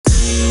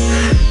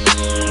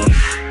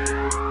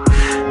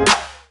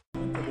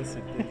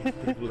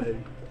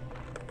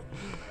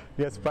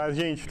E as paz,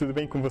 gente, tudo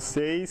bem com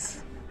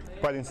vocês?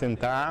 Podem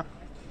sentar.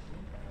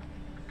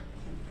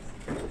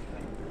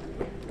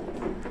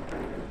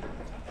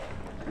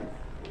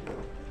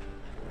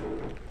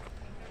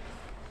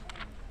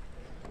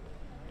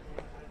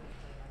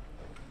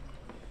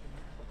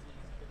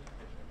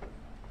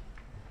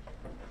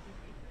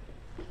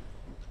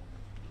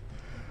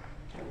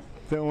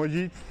 Então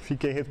hoje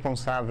fiquei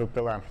responsável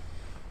pela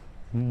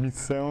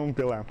missão,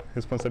 pela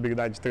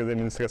responsabilidade de trazer a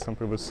ministração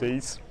para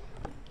vocês.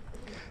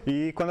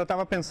 E quando eu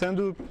estava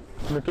pensando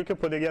no que eu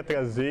poderia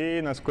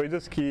trazer, nas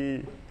coisas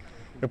que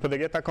eu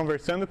poderia estar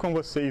conversando com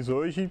vocês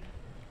hoje,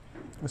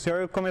 o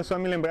Senhor começou a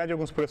me lembrar de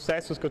alguns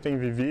processos que eu tenho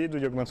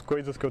vivido, de algumas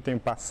coisas que eu tenho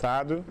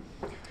passado.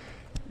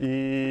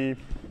 E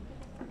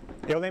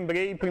eu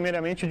lembrei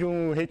primeiramente de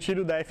um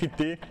retiro da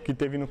FT que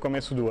teve no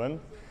começo do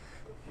ano.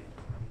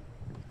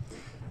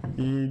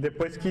 E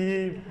depois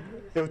que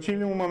eu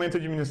tive um momento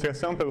de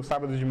ministração pelo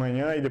sábado de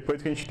manhã, e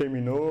depois que a gente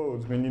terminou,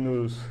 os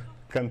meninos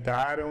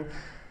cantaram.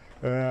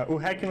 O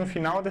REC, no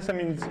final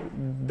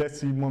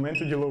desse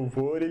momento de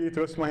louvor, ele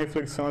trouxe uma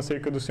reflexão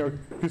acerca do Senhor,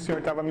 que o Senhor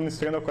estava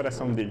ministrando ao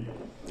coração dele.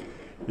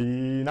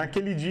 E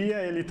naquele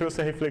dia ele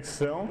trouxe a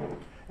reflexão.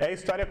 É a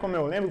história como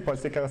eu lembro, pode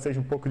ser que ela seja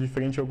um pouco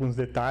diferente em alguns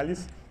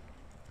detalhes,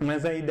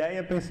 mas a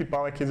ideia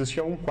principal é que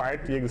existia um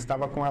quarto e ele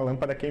estava com a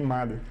lâmpada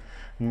queimada.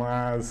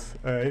 Mas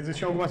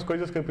existiam algumas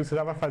coisas que eu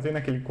precisava fazer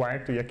naquele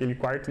quarto, e aquele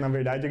quarto, na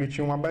verdade, ele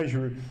tinha um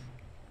abajur.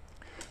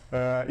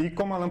 E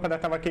como a lâmpada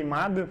estava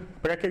queimada,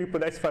 para que ele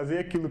pudesse fazer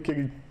aquilo que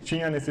ele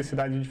tinha a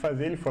necessidade de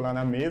fazer, ele foi lá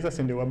na mesa,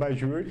 acendeu o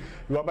abajur,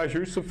 e o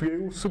abajur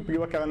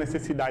supriu aquela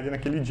necessidade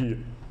naquele dia.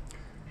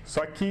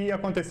 Só que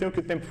aconteceu que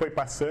o tempo foi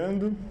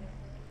passando,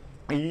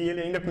 e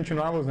ele ainda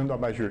continuava usando o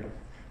abajur.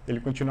 Ele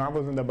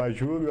continuava usando o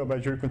abajur, e o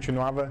abajur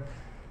continuava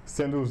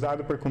sendo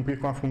usado para cumprir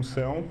com a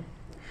função.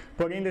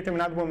 Porém, em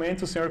determinado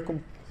momento, o Senhor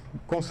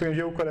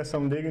constrangeu o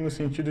coração dele no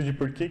sentido de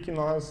por que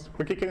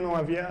ele não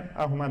havia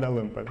arrumado a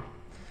lâmpada.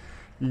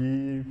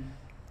 E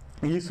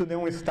isso deu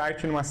um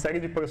start numa série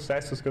de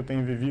processos que eu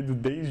tenho vivido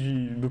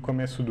desde o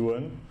começo do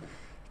ano,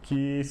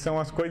 que são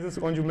as coisas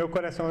onde o meu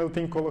coração eu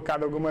tenho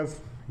colocado algumas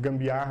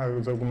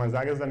gambiarras, algumas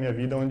áreas da minha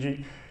vida,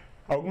 onde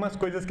algumas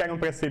coisas que eram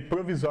para ser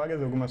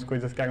provisórias, algumas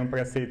coisas que eram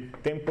para ser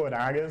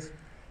temporárias,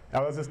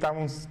 elas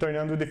estavam se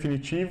tornando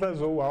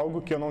definitivas ou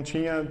algo que eu não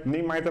tinha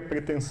nem mais a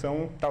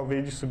pretensão,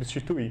 talvez, de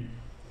substituir.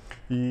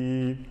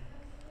 E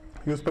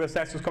os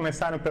processos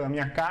começaram pela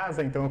minha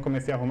casa, então eu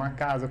comecei a arrumar a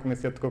casa,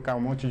 comecei a trocar um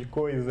monte de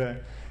coisa,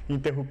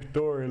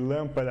 interruptor,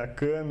 lâmpada,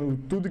 cano,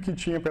 tudo que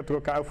tinha para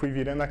trocar eu fui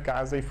virando a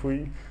casa e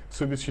fui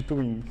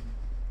substituindo.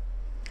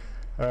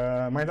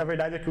 Mas a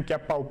verdade é que o que é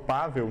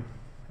palpável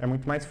é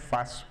muito mais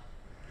fácil.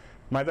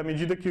 Mas à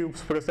medida que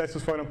os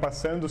processos foram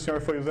passando, o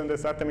Senhor foi usando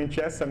exatamente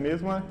essa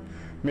mesma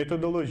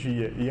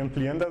metodologia e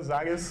ampliando as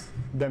áreas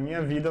da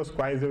minha vida, aos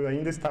quais eu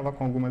ainda estava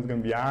com algumas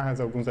gambiarras,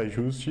 alguns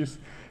ajustes,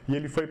 e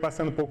Ele foi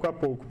passando pouco a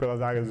pouco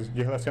pelas áreas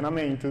de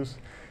relacionamentos,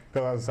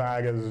 pelas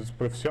áreas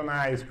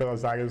profissionais,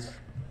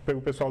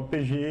 pelo pessoal do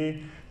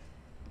PG,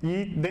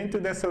 e dentro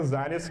dessas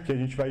áreas, que a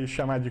gente vai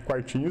chamar de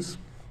quartinhos,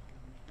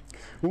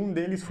 um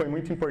deles foi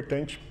muito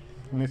importante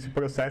nesse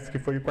processo, que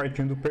foi o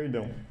quartinho do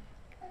perdão.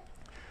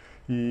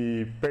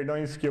 E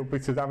perdões que eu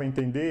precisava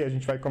entender, a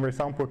gente vai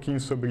conversar um pouquinho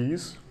sobre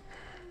isso,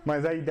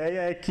 mas a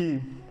ideia é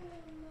que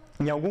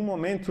em algum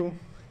momento,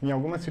 em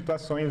algumas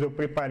situações, eu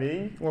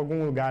preparei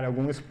algum lugar,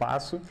 algum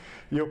espaço,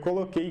 e eu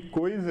coloquei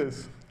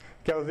coisas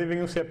que elas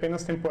deveriam ser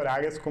apenas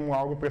temporárias, como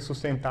algo para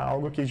sustentar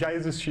algo que já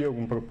existia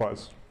algum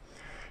propósito.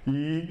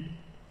 E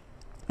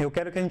eu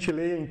quero que a gente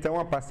leia então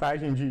a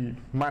passagem de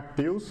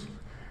Mateus,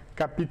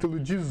 capítulo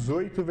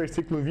 18,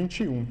 versículo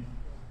 21.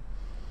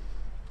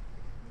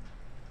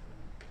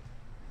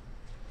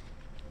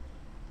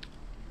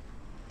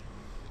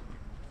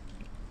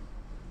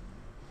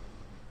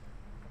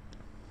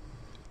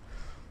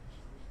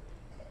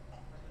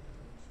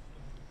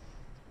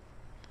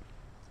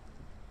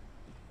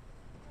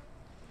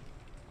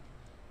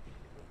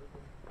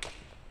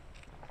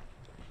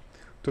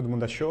 Todo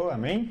mundo achou?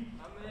 Amém?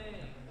 Amém.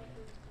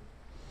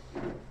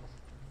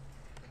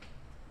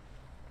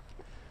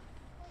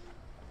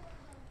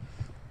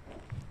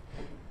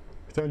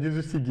 Então diz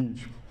o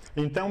seguinte: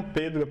 Então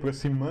Pedro,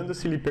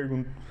 aproximando-se,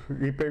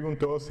 lhe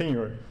perguntou ao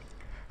Senhor: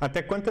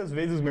 Até quantas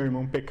vezes meu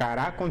irmão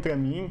pecará contra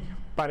mim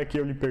para que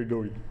eu lhe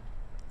perdoe?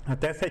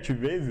 Até 7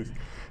 vezes?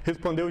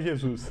 Respondeu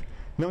Jesus: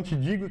 Não te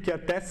digo que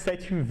até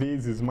 7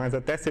 vezes, mas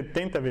até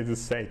 70 vezes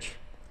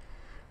 7.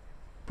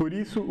 Por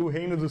isso, o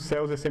reino dos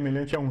céus é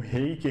semelhante a um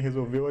rei que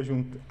resolveu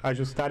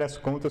ajustar as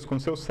contas com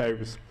seus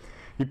servos.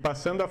 E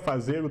passando a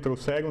fazê-lo,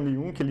 trouxeram-lhe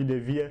um que lhe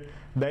devia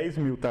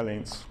 10.000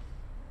 talentos.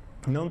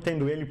 Não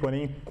tendo ele,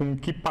 porém, com o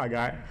que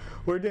pagar,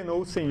 ordenou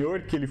o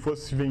Senhor que ele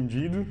fosse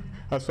vendido,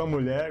 a sua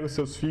mulher, os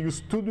seus filhos,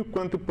 tudo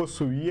quanto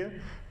possuía,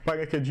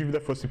 para que a dívida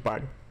fosse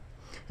paga.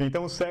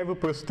 Então o servo,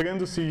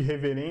 prostrando-se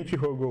reverente,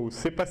 rogou: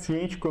 Sê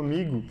paciente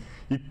comigo,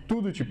 e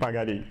tudo te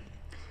pagarei.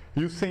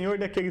 E o senhor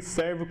daquele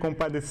servo,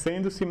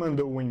 compadecendo-se,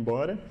 mandou-o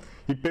embora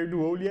e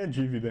perdoou-lhe a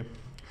dívida.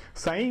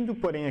 Saindo,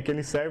 porém,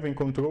 aquele servo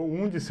encontrou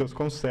um de seus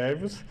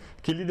conservos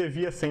que lhe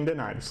devia 100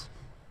 denários.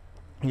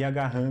 E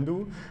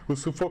agarrando-o, o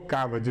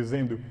sufocava,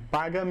 dizendo: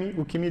 paga-me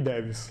o que me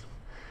deves.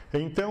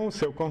 Então o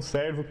seu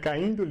conservo,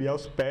 caindo-lhe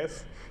aos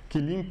pés, que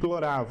lhe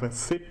implorava: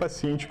 sê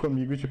paciente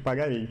comigo e te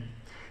pagarei.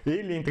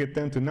 Ele,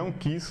 entretanto, não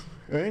quis,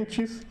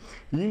 antes,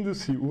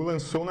 indo-se, o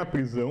lançou na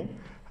prisão,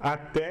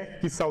 até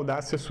que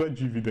saldasse a sua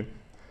dívida.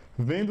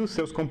 Vendo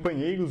seus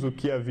companheiros o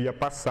que havia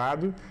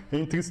passado,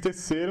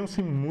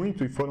 entristeceram-se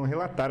muito e foram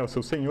relatar ao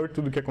seu senhor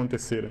tudo o que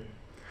acontecera.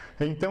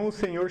 Então o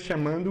senhor,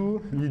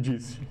 chamando-o, lhe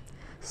disse: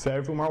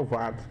 servo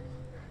malvado,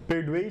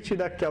 perdoei-te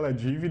daquela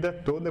dívida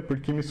toda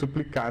porque me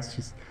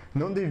suplicastes.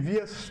 Não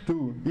devias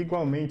tu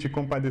igualmente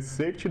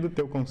compadecer-te do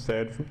teu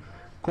conservo,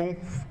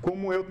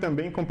 como eu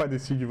também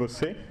compadeci de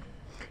você?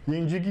 E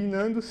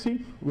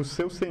indignando-se, o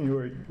seu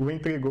senhor o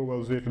entregou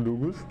aos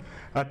verdugos,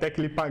 até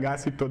que lhe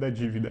pagasse toda a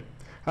dívida.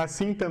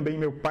 Assim também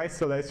meu Pai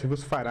Celeste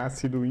vos fará,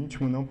 se do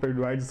íntimo não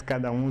perdoardes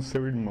cada um o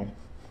seu irmão.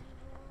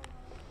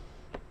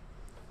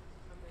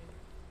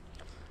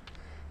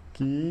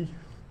 Que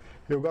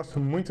eu gosto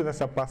muito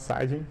dessa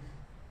passagem.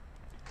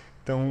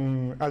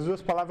 Então, as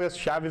duas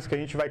palavras-chave que a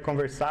gente vai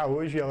conversar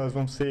hoje, elas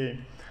vão ser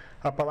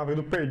a palavra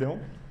do perdão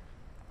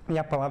e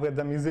a palavra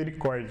da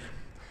misericórdia.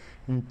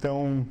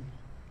 Então,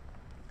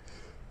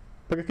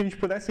 para que a gente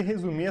pudesse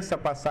resumir essa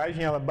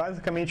passagem, ela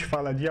basicamente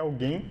fala de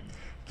alguém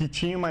que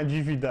tinha uma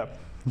dívida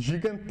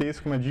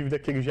gigantesca, uma dívida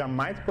que ele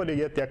jamais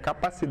poderia ter a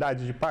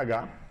capacidade de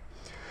pagar,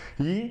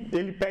 e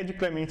ele pede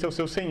clemência ao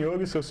seu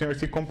senhor, e o seu senhor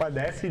se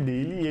compadece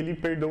dele e ele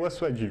perdoa a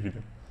sua dívida.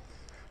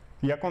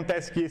 E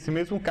acontece que esse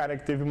mesmo cara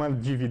que teve uma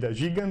dívida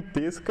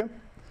gigantesca,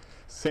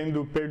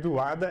 sendo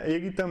perdoada,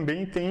 ele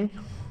também tem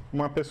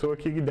uma pessoa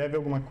que lhe deve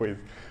alguma coisa.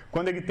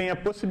 Quando ele tem a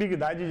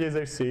possibilidade de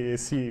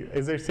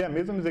exercer a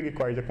mesma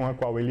misericórdia com a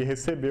qual ele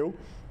recebeu,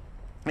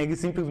 ele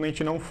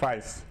simplesmente não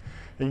faz.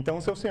 Então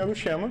o seu senhor o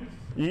chama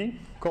e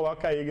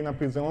coloca ele na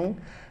prisão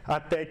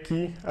até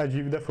que a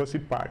dívida fosse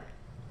paga.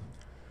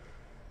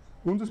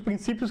 Um dos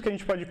princípios que a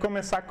gente pode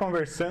começar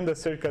conversando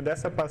acerca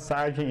dessa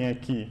passagem é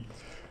que,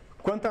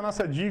 quanto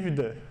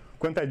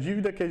à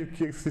dívida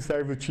que esse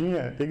servo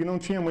tinha, ele não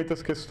tinha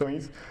muitas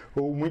questões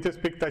ou muita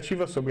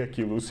expectativa sobre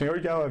aquilo. O Senhor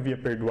já o havia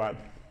perdoado.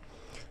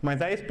 Mas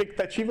a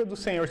expectativa do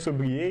Senhor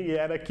sobre ele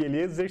era que ele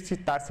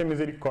exercitasse a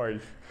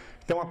misericórdia.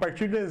 Então, a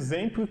partir do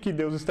exemplo que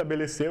Deus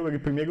estabeleceu, ele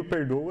primeiro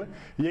perdoa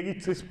e ele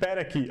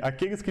espera que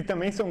aqueles que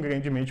também são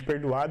grandemente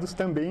perdoados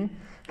também,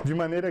 de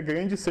maneira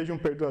grande, sejam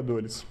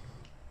perdoadores.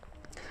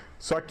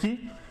 Só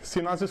que,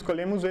 se nós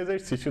escolhemos o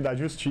exercício da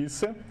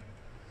justiça,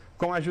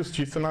 com a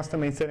justiça nós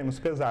também seremos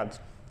pesados.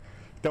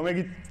 Então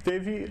ele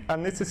teve a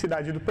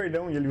necessidade do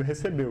perdão e ele o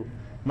recebeu.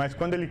 Mas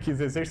quando ele quis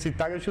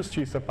exercitar a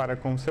justiça para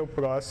com o seu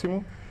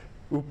próximo,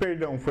 o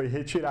perdão foi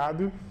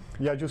retirado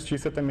e a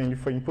justiça também lhe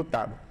foi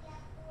imputada.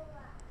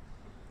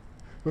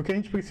 O que a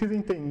gente precisa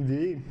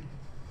entender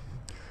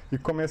e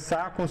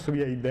começar a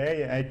construir a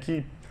ideia é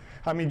que,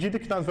 à medida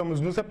que nós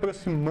vamos nos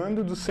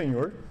aproximando do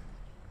Senhor,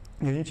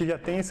 e a gente já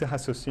tem esse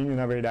raciocínio,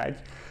 na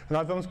verdade,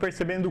 nós vamos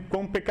percebendo o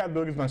quão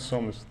pecadores nós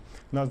somos.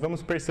 Nós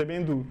vamos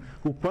percebendo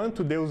o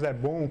quanto Deus é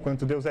bom, o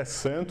quanto Deus é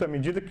santo, à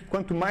medida que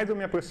quanto mais eu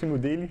me aproximo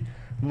dele,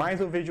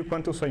 mais eu vejo o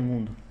quanto eu sou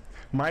imundo.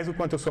 Mais o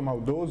quanto eu sou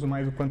maldoso,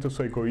 mais o quanto eu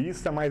sou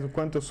egoísta, mais o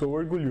quanto eu sou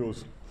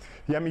orgulhoso.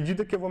 E à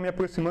medida que eu vou me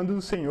aproximando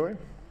do Senhor,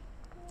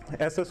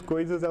 essas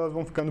coisas elas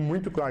vão ficando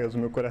muito claras no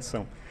meu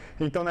coração.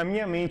 Então, na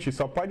minha mente,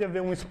 só pode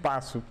haver um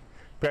espaço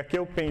para que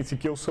eu pense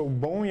que eu sou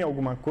bom em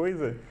alguma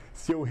coisa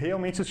se eu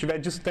realmente estiver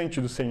distante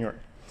do Senhor.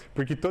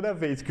 Porque toda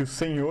vez que o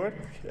Senhor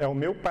é o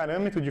meu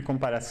parâmetro de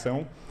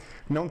comparação,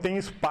 não tem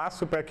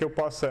espaço para que eu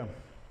possa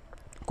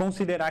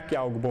considerar que há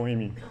algo bom em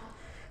mim.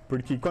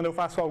 Porque quando eu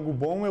faço algo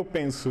bom, eu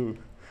penso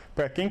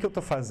para quem que eu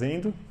estou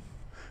fazendo,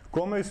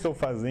 como eu estou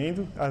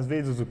fazendo, às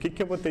vezes o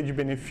que eu vou ter de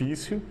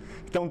benefício.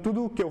 Então,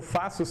 tudo o que eu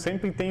faço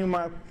sempre tem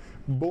uma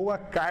boa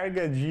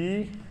carga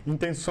de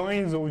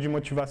intenções ou de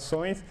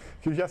motivações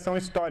que já são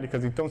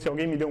históricas. Então, se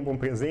alguém me deu um bom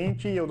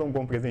presente, eu dou um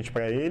bom presente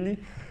para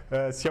ele.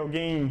 Se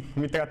alguém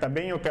me trata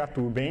bem, eu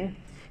trato-o bem.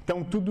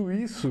 Então, tudo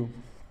isso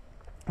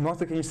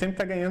mostra que a gente sempre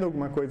está ganhando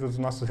alguma coisa dos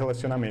nossos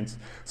relacionamentos.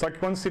 Só que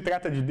quando se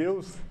trata de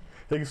Deus,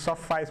 Ele só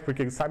faz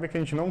porque Ele sabe que a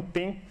gente não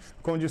tem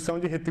condição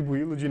de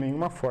retribuí-lo de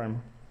nenhuma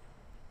forma.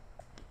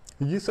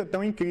 E isso é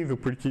tão incrível,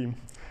 porque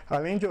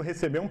além de eu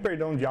receber um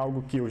perdão de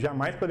algo que eu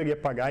jamais poderia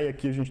pagar, e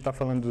aqui a gente está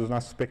falando dos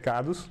nossos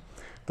pecados,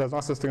 das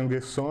nossas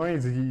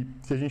transgressões, e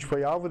se a gente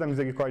foi alvo da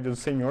misericórdia do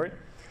Senhor,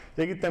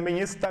 Ele também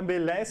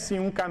estabelece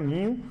um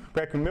caminho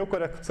para que o meu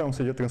coração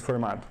seja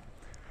transformado.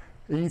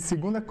 Em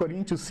 2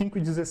 Coríntios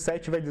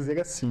 5,17 vai dizer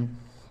assim: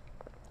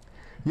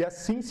 e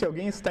assim, se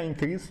alguém está em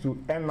Cristo,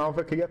 é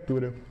nova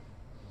criatura.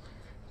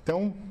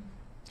 Então,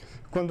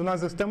 quando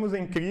nós estamos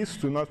em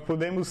Cristo, nós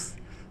podemos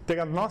ter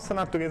a nossa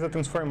natureza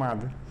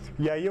transformada.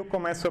 E aí eu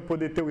começo a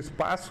poder ter o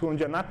espaço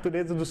onde a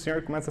natureza do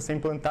Senhor começa a ser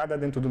implantada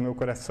dentro do meu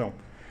coração.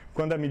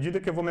 quando à medida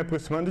que eu vou me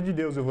aproximando de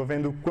Deus, eu vou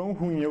vendo o quão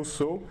ruim eu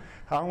sou,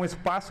 há um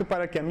espaço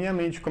para que a minha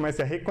mente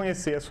comece a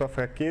reconhecer a sua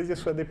fraqueza e a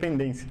sua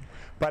dependência,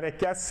 para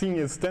que assim,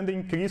 estando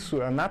em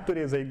Cristo, a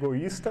natureza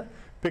egoísta,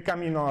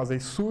 pecaminosa e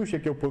suja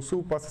que eu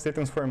possuo possa ser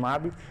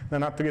transformado na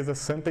natureza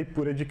santa e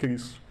pura de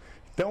Cristo.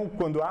 Então,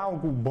 quando há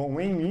algo bom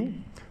em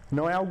mim,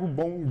 não é algo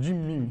bom de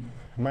mim,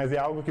 mas é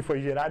algo que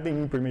foi gerado em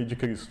mim por meio de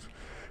Cristo.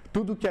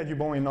 Tudo que há de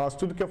bom em nós,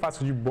 tudo que eu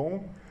faço de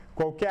bom,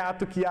 qualquer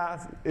ato que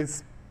há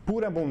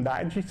pura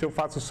bondade, se eu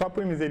faço só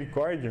por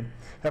misericórdia,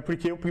 é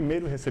porque eu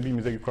primeiro recebi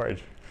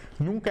misericórdia.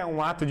 Nunca é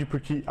um ato de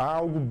porque há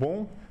algo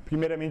bom,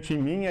 primeiramente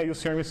em mim, aí o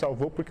Senhor me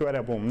salvou porque eu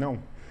era bom. Não.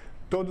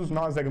 Todos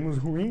nós éramos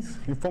ruins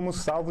e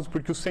fomos salvos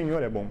porque o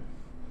Senhor é bom.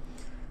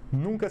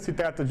 Nunca se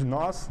trata de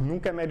nós,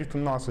 nunca é mérito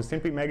nosso, é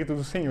sempre mérito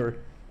do Senhor.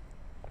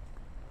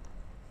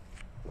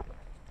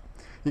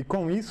 E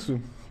com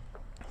isso,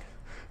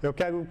 eu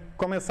quero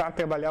começar a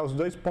trabalhar os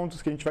 2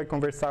 pontos que a gente vai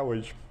conversar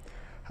hoje.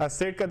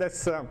 Acerca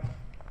dessa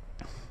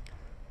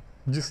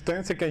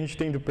distância que a gente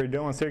tem do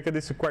perdão, acerca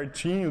desse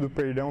quartinho do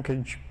perdão que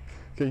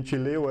a gente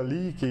leu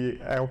ali, que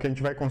é o que a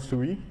gente vai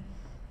construir.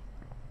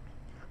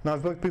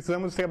 Nós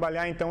precisamos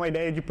trabalhar então a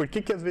ideia de por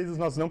que às vezes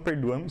nós não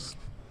perdoamos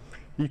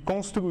e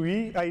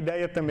construir a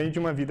ideia também de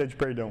uma vida de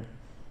perdão.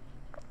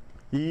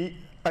 E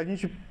a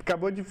gente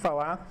acabou de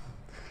falar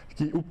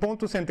que o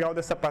ponto central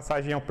dessa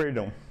passagem é o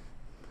perdão.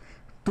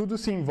 Tudo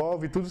se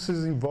envolve, tudo se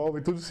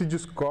desenvolve, tudo se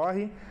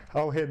discorre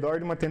ao redor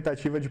de uma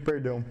tentativa de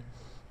perdão.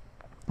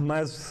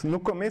 Mas no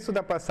começo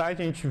da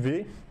passagem a gente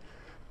vê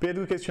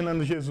Pedro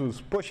questionando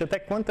Jesus. Poxa, até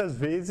quantas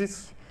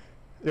vezes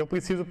eu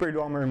preciso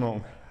perdoar o meu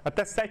irmão?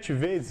 Até 7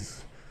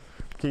 vezes?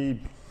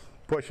 Que,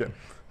 poxa,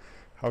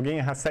 alguém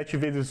errar 7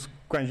 vezes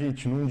com a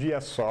gente num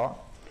dia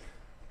só,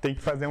 tem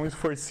que fazer um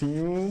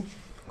esforcinho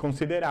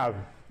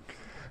considerável.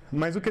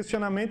 Mas o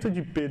questionamento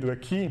de Pedro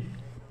aqui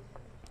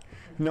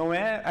não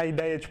é a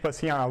ideia tipo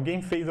assim,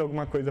 alguém fez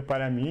alguma coisa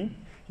para mim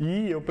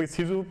e eu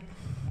preciso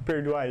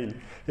perdoar ele.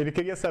 Ele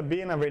queria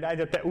saber, na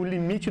verdade, até o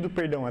limite do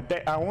perdão,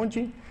 até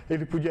aonde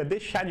ele podia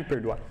deixar de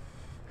perdoar.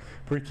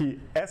 Porque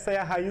essa é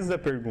a raiz da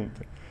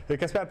pergunta. Ele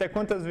quer saber até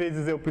quantas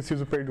vezes eu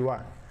preciso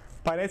perdoar.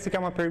 Parece que é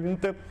uma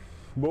pergunta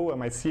boa,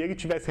 mas se ele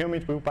tivesse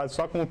realmente preocupado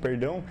só com o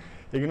perdão,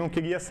 ele não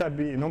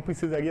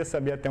precisaria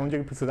saber até onde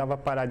ele precisava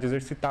parar de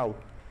exercitá-lo.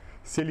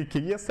 Se ele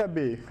queria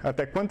saber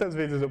até quantas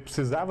vezes eu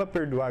precisava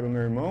perdoar o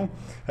meu irmão,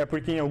 é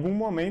porque em algum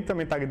momento a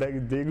mentalidade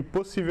dele,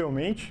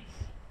 possivelmente,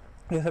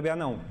 ia saber,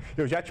 não,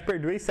 eu já te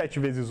perdoei 7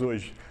 vezes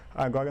hoje,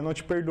 agora eu não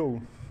te perdoo.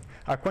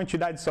 A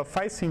quantidade só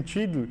faz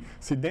sentido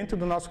se dentro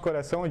do nosso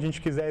coração a gente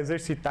quiser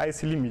exercitar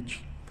esse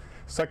limite.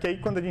 Só que aí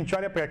quando a gente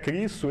olha para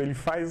Cristo, ele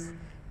faz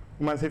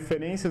umas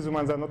referências,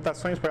 umas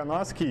anotações para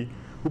nós que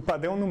o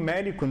padrão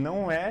numérico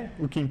não é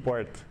o que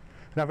importa.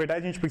 Na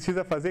verdade, a gente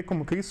precisa fazer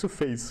como Cristo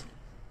fez.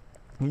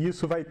 E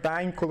isso vai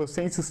estar em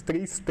Colossenses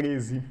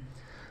 3,13.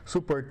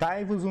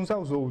 Suportai-vos uns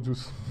aos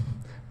outros,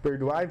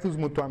 perdoai-vos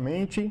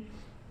mutuamente,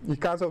 e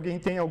caso alguém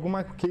tenha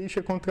alguma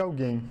queixa contra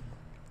alguém.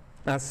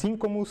 Assim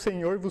como o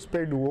Senhor vos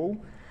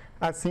perdoou,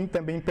 assim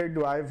também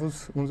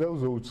perdoai-vos uns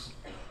aos outros.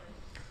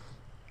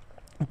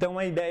 Então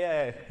a ideia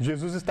é,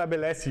 Jesus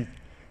estabelece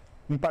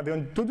um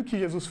padrão, de tudo que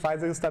Jesus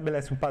faz, ele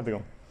estabelece um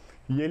padrão.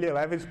 E ele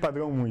eleva esse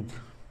padrão muito.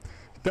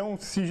 Então,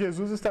 se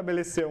Jesus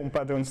estabeleceu um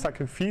padrão de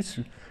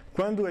sacrifício,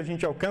 quando a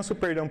gente alcança o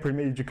perdão por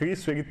meio de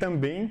Cristo, ele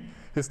também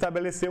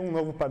estabeleceu um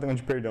novo padrão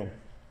de perdão.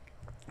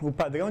 O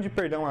padrão de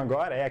perdão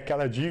agora é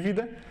aquela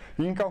dívida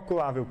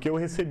incalculável que eu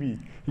recebi.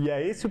 E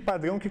é esse o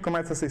padrão que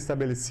começa a ser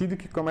estabelecido e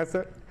que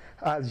começa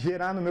a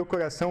gerar no meu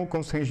coração o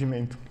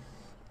constrangimento.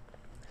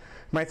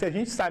 Mas se a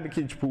gente sabe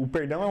que o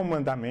perdão é um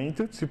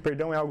mandamento, se o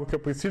perdão é algo que eu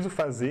preciso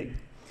fazer,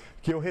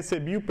 que eu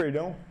recebi o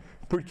perdão,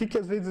 por que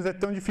às vezes é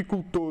tão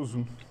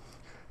dificultoso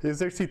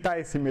exercitar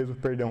esse mesmo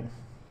perdão?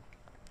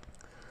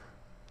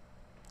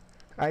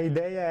 A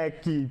ideia é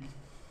que,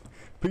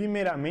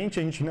 primeiramente,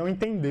 a gente não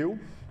entendeu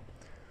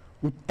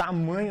o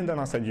tamanho da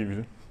nossa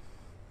dívida.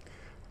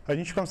 A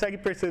gente consegue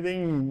perceber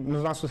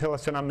nos nossos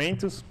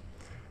relacionamentos,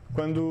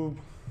 quando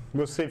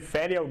você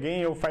fere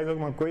alguém ou faz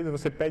alguma coisa,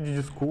 você pede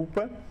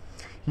desculpa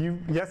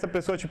e essa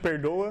pessoa te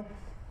perdoa,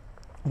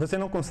 você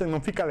não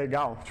fica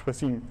legal,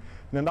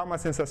 não dá uma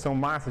sensação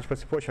massa,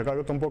 poxa, agora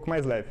eu estou um pouco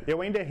mais leve.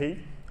 Eu ainda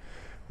errei,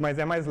 mas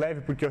é mais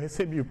leve porque eu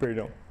recebi o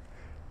perdão.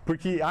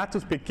 Porque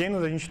atos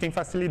pequenos a gente tem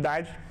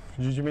facilidade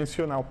de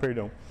dimensionar o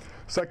perdão.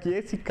 Só que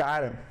esse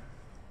cara,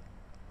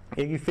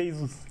 ele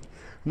fez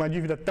uma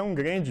dívida tão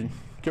grande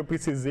que eu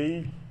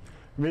precisei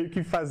meio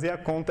que fazer a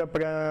conta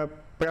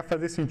para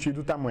fazer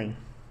sentido o tamanho.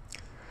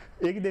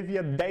 Ele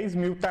devia 10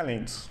 mil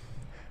talentos.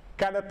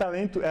 Cada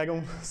talento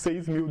eram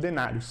 6 mil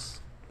denários.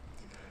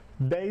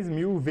 10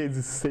 mil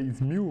vezes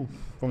 6 mil,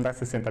 vão dar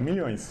 60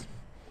 milhões.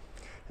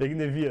 Ele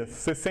devia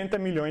 60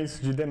 milhões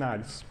de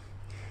denários.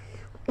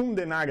 Um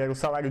denário era o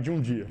salário de um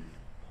dia.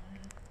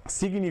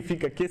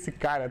 Significa que esse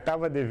cara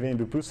estava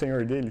devendo para o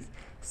senhor dele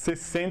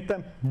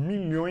 60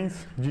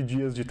 milhões de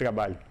dias de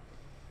trabalho.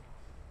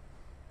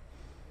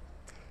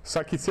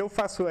 Só que se eu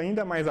faço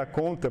ainda mais a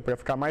conta, para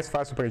ficar mais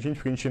fácil para a gente,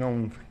 porque a gente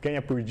não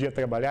ganha por dia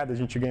trabalhado, a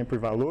gente ganha por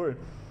valor,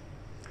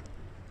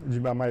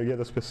 da maioria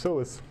das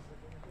pessoas,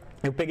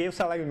 eu peguei o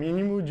salário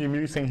mínimo de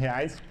R$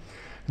 1.100,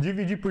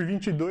 dividi por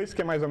 22,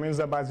 que é mais ou menos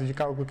a base de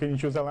cálculo que a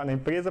gente usa lá na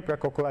empresa para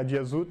calcular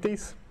dias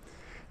úteis,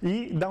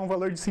 e dá um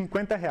valor de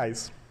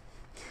R$50.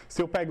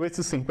 Se eu pego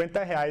esses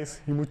R$50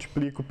 e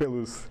multiplico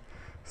pelos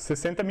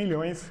 60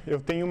 milhões, eu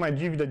tenho uma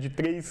dívida de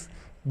 3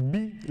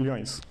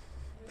 bilhões.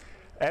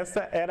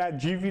 Essa era a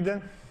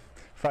dívida,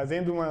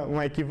 fazendo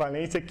uma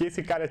equivalência que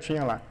esse cara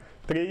tinha lá.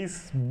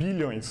 3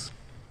 bilhões.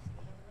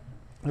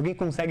 Alguém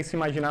consegue se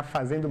imaginar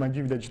fazendo uma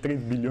dívida de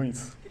 3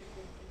 bilhões?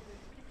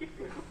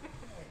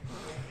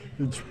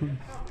 E, tipo,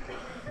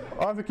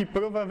 óbvio que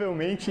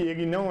provavelmente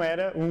ele não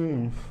era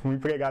um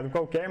empregado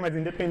qualquer, mas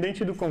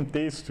independente do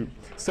contexto,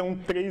 são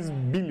 3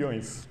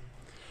 bilhões.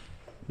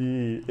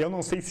 E eu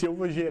não sei se eu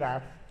vou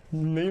gerar,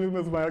 nem nos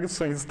meus maiores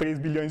sonhos, 3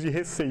 bilhões de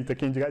receita,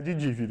 quem dirá de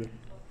dívida.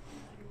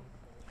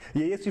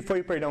 E esse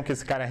foi o perdão que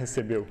esse cara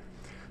recebeu.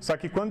 Só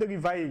que quando ele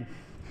vai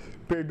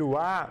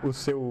perdoar o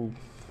seu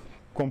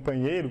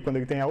companheiro, quando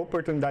ele tem a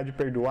oportunidade de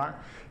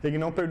perdoar, ele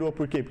não perdoa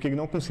por quê? Porque ele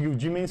não conseguiu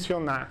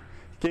dimensionar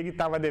que ele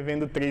estava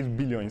devendo 3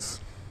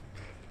 bilhões.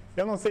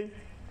 Eu não sei,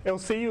 eu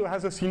sei o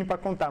raciocínio para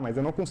contar, mas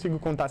eu não consigo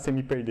contar sem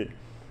me perder.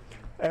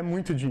 É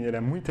muito dinheiro,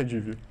 é muita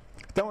dívida.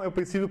 Então eu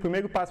preciso, o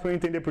primeiro passo para eu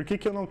entender por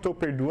que eu não estou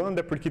perdoando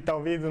é porque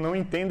talvez eu não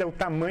entenda o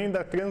tamanho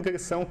da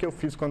transgressão que eu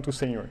fiz contra o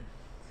Senhor.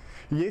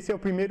 E esse é o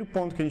primeiro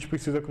ponto que a gente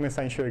precisa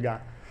começar a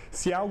enxergar.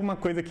 Se há alguma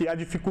coisa que há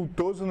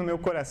dificultoso no meu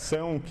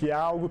coração, que há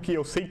algo que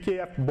eu sei que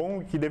é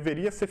bom, que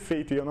deveria ser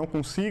feito e eu não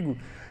consigo,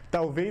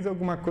 talvez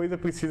alguma coisa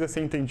precisa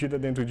ser entendida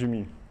dentro de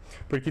mim.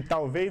 Porque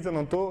talvez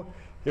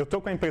eu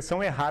estou com a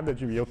impressão errada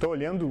de mim, eu estou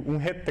olhando um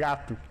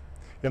retrato,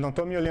 eu não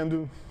estou me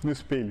olhando no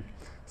espelho.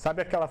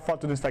 Sabe aquela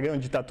foto do Instagram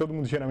onde está todo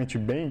mundo geralmente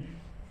bem?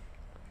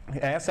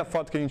 É essa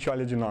foto que a gente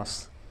olha de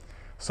nós.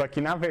 Só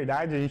que, na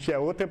verdade, a gente é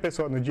outra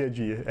pessoa no dia a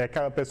dia. É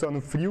aquela pessoa no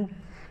frio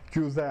que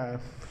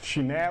usa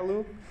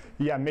chinelo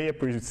e a meia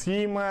por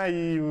cima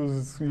e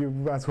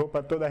as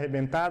roupas todas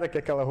arrebentadas, que é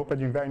aquela roupa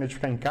de inverno de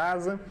ficar em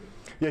casa.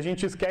 E a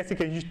gente esquece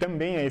que a gente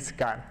também é esse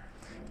cara.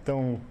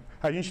 Então,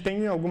 a gente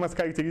tem algumas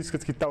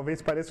características que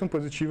talvez pareçam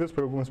positivas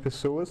para algumas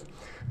pessoas,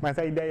 mas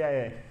a ideia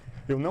é,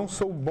 eu não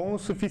sou bom o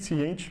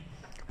suficiente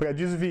para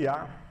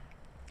desviar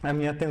a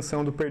minha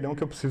atenção do perdão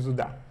que eu preciso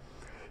dar.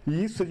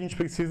 E isso a gente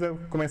precisa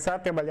começar a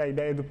trabalhar a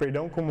ideia do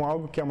perdão como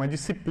algo que é uma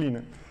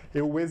disciplina.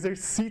 Eu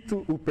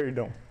exercito o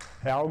perdão.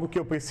 É algo que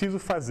eu preciso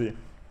fazer.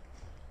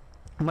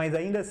 Mas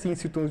ainda assim,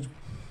 se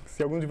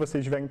alguns de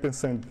vocês estiverem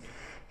pensando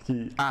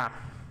que,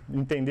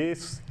 entender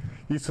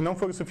isso não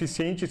for o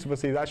suficiente, se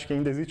vocês acham que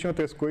ainda existem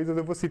outras coisas,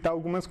 eu vou citar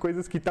algumas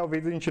coisas que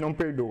talvez a gente não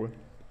perdoa.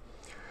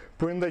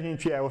 Quando a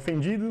gente é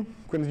ofendido,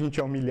 quando a gente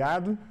é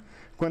humilhado,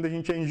 quando a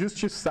gente é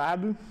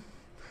injustiçado,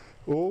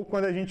 ou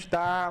quando a gente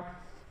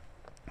está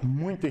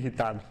muito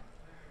irritado.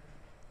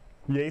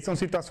 E aí são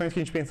situações que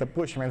a gente pensa,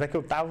 poxa, mas é que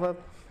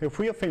eu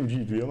fui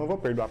ofendido e eu não vou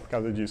perdoar por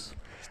causa disso.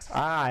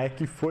 É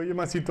que foi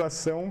uma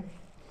situação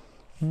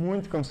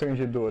muito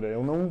constrangedora,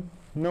 eu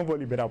não vou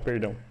liberar o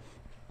perdão.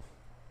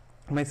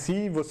 Mas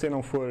se você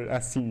não for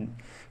assim,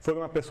 for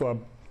uma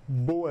pessoa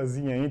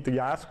boazinha, entre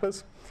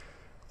aspas,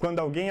 quando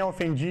alguém é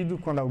ofendido,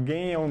 quando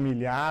alguém é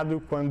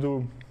humilhado,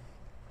 quando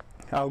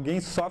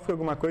alguém sofre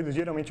alguma coisa,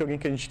 geralmente alguém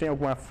que a gente tem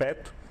algum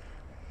afeto,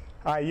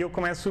 aí eu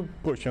começo,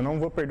 poxa, eu não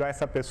vou perdoar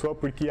essa pessoa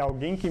porque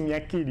alguém que me é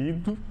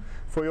querido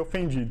foi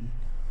ofendido.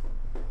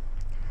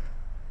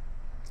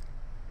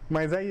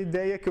 Mas a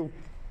ideia que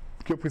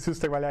eu preciso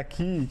trabalhar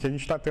aqui, que a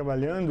gente está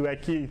trabalhando, é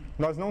que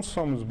nós não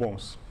somos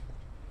bons.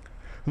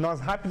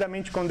 Nós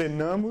rapidamente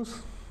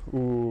condenamos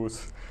o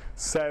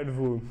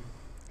servo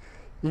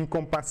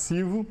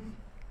incompassivo,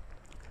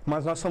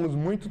 mas nós somos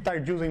muito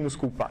tardios em nos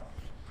culpar.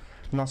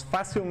 Nós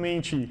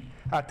facilmente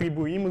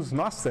atribuímos,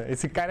 nossa,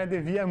 esse cara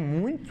devia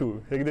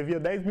muito, ele devia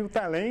 10 mil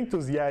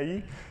talentos, e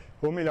aí,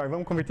 ou melhor,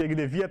 vamos converter, ele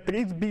devia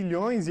 3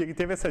 bilhões e ele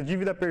teve essa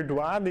dívida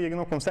perdoada e ele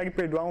não consegue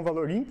perdoar um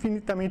valor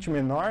infinitamente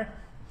menor.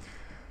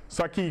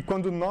 Só que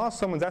quando nós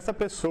somos essa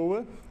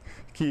pessoa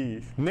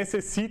que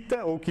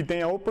necessita ou que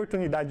tem a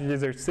oportunidade de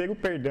exercer o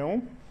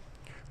perdão,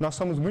 nós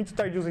somos muito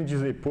tardios em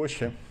dizer,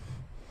 poxa,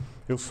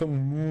 eu sou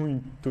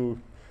muito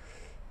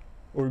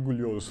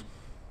orgulhoso.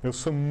 Eu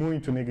sou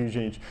muito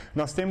negligente.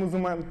 Nós temos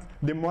uma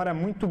demora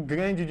muito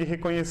grande de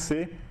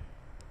reconhecer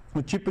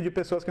o tipo de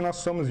pessoas que nós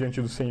somos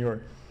diante do Senhor.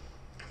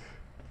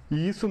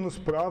 E isso nos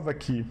prova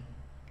que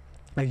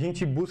a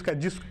gente busca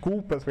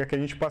desculpas para que a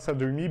gente possa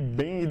dormir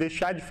bem e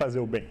deixar de fazer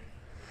o bem.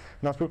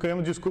 Nós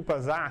procuramos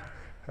desculpas,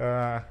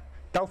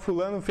 tal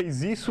fulano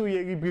fez isso e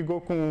ele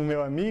brigou com o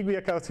meu amigo e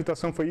aquela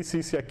situação foi isso,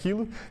 isso e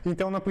aquilo,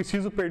 então eu não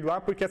preciso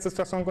perdoar porque essa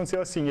situação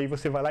aconteceu assim. E aí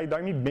você vai lá e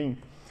dorme bem.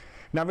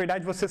 Na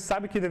verdade, você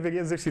sabe que deveria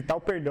exercitar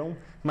o perdão,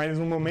 mas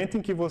no momento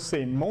em que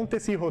você monta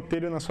esse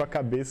roteiro na sua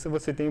cabeça,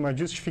 você tem uma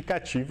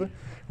justificativa,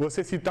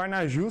 você se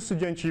torna justo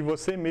diante de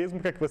você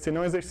mesmo para que você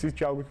não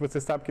exercite algo que você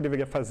sabe que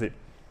deveria fazer.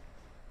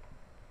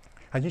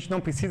 A gente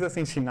não precisa ser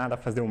ensinado a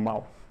fazer o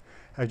mal.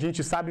 A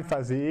gente sabe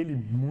fazer ele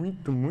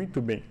muito,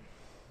 muito bem.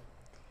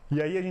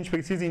 E aí a gente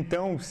precisa,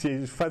 então,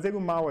 se fazer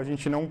o mal a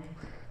gente não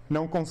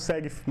não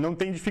consegue, não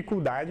tem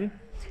dificuldade,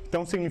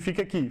 então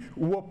significa que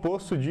o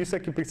oposto disso é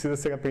que precisa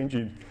ser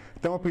aprendido.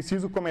 Então eu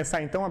preciso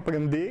começar então a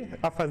aprender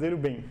a fazer o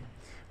bem.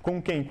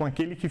 Com quem? Com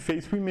aquele que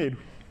fez primeiro.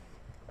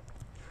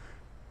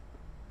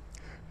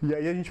 E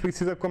aí a gente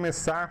precisa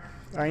começar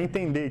a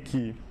entender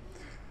que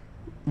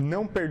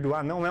não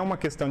perdoar não é uma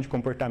questão de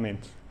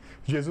comportamento.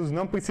 Jesus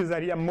não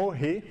precisaria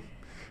morrer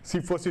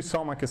se fosse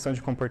só uma questão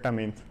de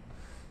comportamento.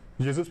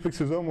 Jesus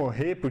precisou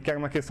morrer porque era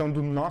uma questão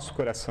do nosso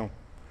coração.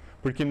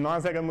 Porque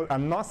a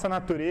nossa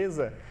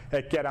natureza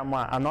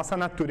a nossa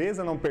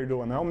natureza não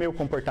perdoa, não é o meu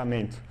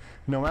comportamento.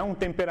 Não é um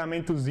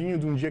temperamentozinho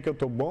de um dia que eu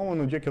estou bom ou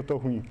no dia que eu estou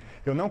ruim.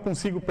 Eu não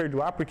consigo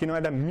perdoar porque não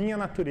é da minha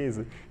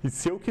natureza. E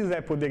se eu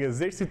quiser poder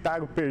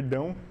exercitar o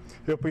perdão,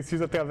 eu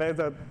preciso, através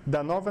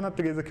da nova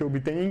natureza que eu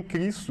obtenho em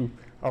Cristo,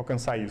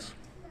 alcançar isso.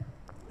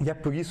 E é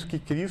por isso que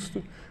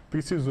Cristo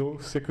precisou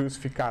ser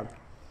crucificado.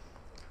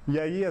 E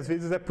aí, às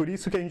vezes, é por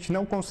isso que a gente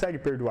não consegue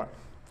perdoar.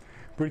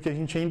 Porque a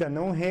gente ainda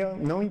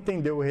não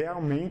entendeu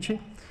realmente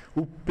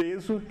o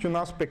peso que o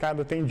nosso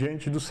pecado tem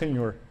diante do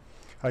Senhor.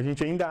 A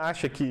gente ainda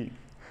acha que,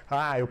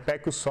 eu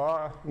peco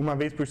só uma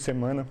vez por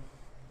semana.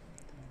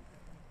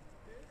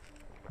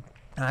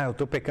 Eu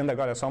estou pecando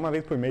agora só uma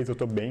vez por mês, eu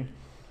estou bem.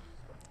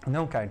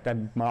 Não, cara, está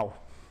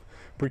mal.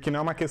 Porque não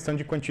é uma questão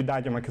de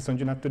quantidade, é uma questão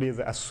de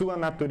natureza. A sua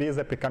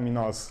natureza é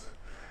pecaminosa.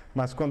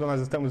 Mas quando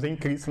nós estamos em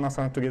Cristo,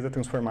 nossa natureza é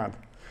transformada.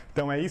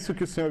 Então é isso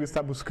que o Senhor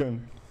está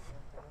buscando.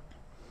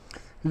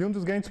 E um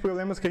dos grandes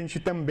problemas que a gente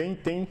também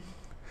tem,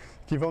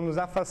 que vão nos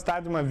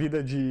afastar de uma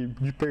vida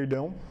de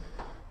perdão,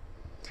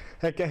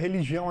 é que a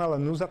religião ela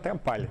nos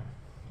atrapalha.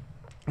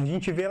 A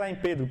gente vê lá em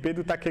Pedro,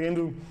 Pedro está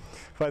querendo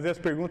fazer as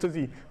perguntas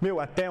e,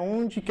 até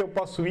onde que eu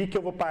posso ir que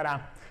eu vou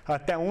parar?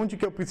 Até onde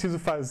que eu preciso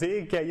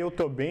fazer que aí eu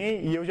estou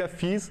bem e eu já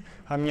fiz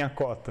a minha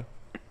cota?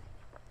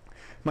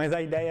 Mas a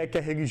ideia é que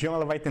a religião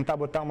ela vai tentar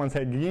botar umas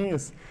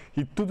regrinhas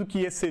e tudo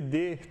que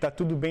exceder, está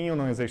tudo bem eu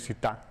não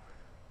exercitar.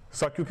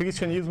 Só que o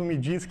cristianismo me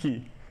diz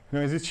que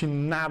não existe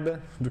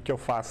nada do que eu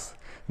faço.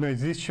 Não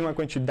existe uma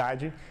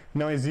quantidade,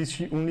 não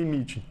existe um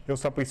limite. Eu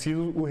só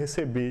preciso o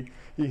receber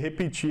e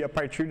repetir a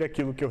partir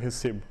daquilo que eu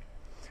recebo.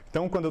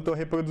 Então, quando eu estou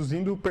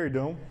reproduzindo o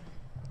perdão,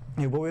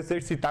 eu vou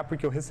exercitar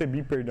porque eu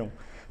recebi perdão.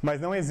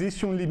 Mas não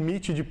existe um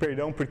limite de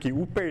perdão, porque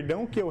o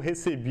perdão que eu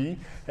recebi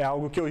é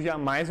algo que eu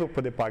jamais vou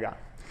poder pagar.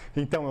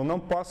 Então, eu não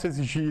posso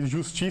exigir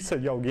justiça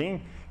de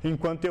alguém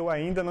enquanto eu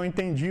ainda não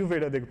entendi o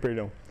verdadeiro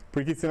perdão.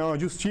 Porque senão a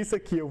justiça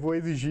que eu vou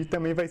exigir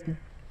também vai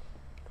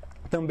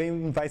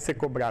ser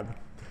cobrada.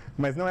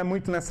 Mas não é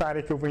muito nessa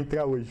área que eu vou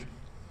entrar hoje.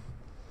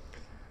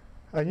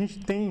 A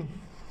gente tem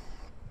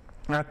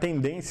a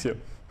tendência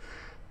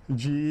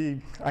de,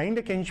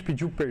 ainda que a gente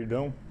pediu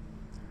perdão,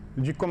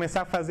 de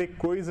começar a fazer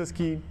coisas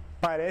que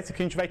parece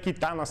que a gente vai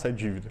quitar a nossa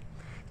dívida.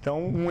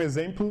 Então, um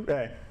exemplo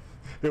é,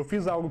 eu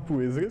fiz algo para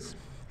o Esdras,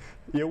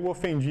 eu o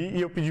ofendi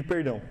e eu pedi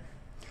perdão.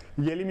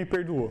 E ele me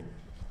perdoou.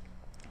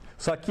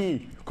 Só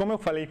que, como eu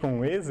falei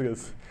com o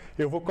Esdras,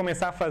 eu vou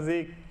começar a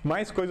fazer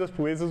mais coisas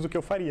para o Esdras do que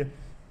eu faria.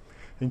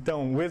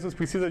 Então, o Esdras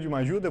precisa de uma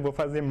ajuda, eu vou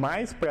fazer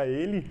mais para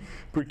ele,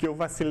 porque eu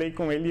vacilei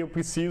com ele e eu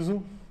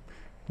preciso,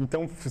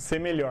 então, ser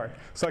melhor.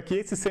 Só que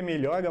esse ser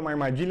melhor é uma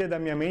armadilha da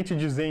minha mente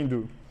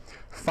dizendo,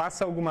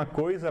 faça alguma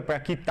coisa para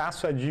quitar a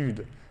sua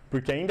dívida.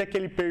 Porque ainda que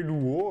ele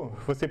perdoou,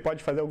 você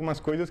pode fazer algumas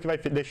coisas que vai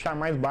deixar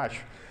mais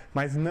baixo.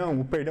 Mas não,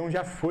 o perdão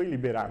já foi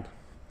liberado.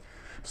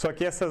 Só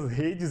que essas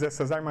redes,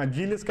 essas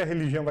armadilhas que a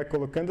religião vai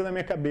colocando na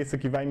minha cabeça,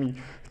 que vai me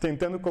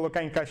tentando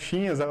colocar em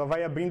caixinhas, ela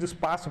vai abrindo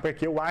espaço para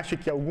que eu ache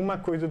que alguma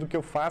coisa do que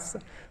eu faça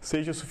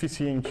seja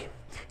suficiente.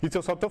 E se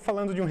eu só estou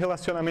falando de um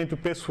relacionamento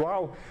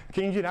pessoal,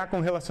 quem dirá com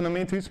um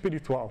relacionamento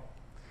espiritual?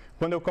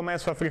 Quando eu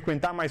começo a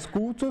frequentar mais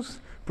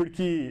cultos,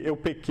 porque eu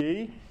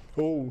pequei,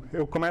 ou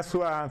eu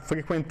começo a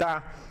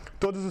frequentar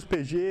todos os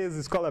PGs,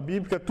 escola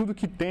bíblica, tudo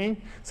que tem,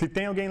 se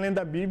tem alguém lendo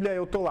a Bíblia,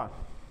 eu estou lá.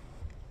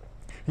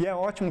 E é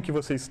ótimo que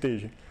você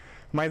esteja.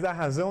 Mas a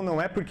razão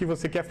não é porque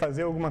você quer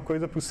fazer alguma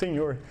coisa para o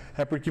Senhor.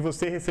 É porque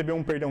você recebeu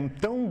um perdão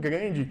tão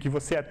grande, que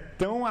você é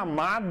tão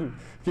amado,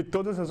 que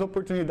todas as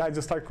oportunidades de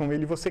estar com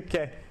Ele você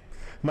quer.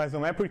 Mas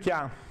não é porque,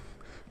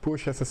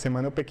 poxa, essa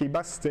semana eu pequei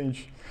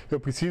bastante.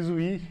 Eu preciso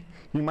ir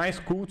em mais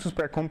cultos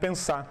para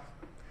compensar.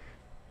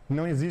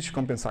 Não existe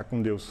compensar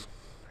com Deus.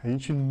 A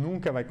gente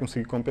nunca vai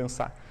conseguir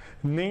compensar.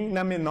 Nem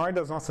na menor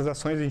das nossas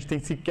ações a gente tem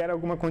sequer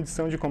alguma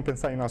condição de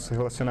compensar em nossos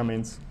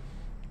relacionamentos.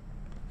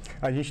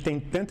 A gente tem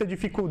tanta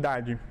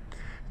dificuldade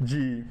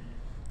de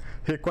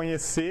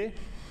reconhecer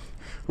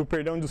o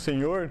perdão do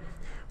Senhor,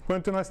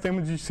 quanto nós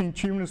temos de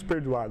sentirmos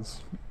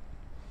perdoados.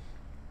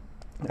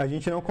 A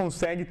gente não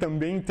consegue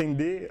também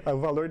entender o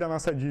valor da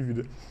nossa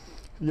dívida.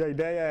 E a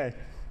ideia é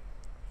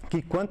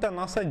que quanto à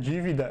nossa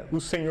dívida, o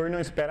Senhor não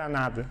espera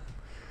nada.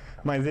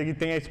 Mas Ele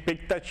tem a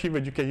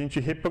expectativa de que a gente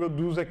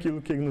reproduza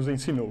aquilo que Ele nos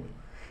ensinou.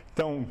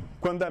 Então,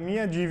 quando a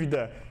minha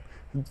dívida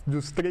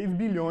dos 3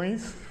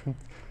 bilhões...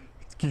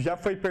 que já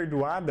foi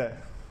perdoada,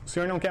 o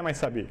Senhor não quer mais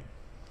saber.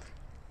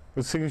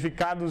 Os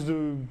significados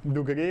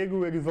do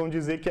grego, eles vão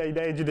dizer que a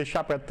ideia de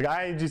deixar para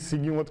trás, de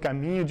seguir um outro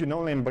caminho, de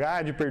não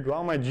lembrar, de perdoar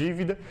uma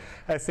dívida,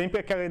 é sempre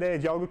aquela ideia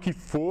de algo que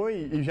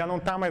foi e já não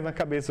está mais na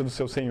cabeça do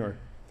seu Senhor.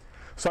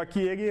 Só que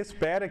Ele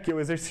espera que eu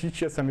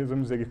exercite essa mesma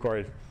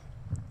misericórdia.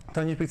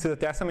 Então a gente precisa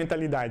ter essa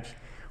mentalidade.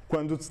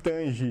 Quando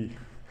tange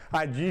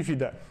a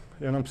dívida,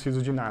 eu não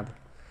preciso de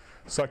nada.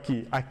 Só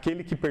que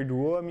aquele que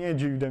perdoou a minha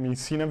dívida me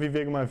ensina a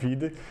viver uma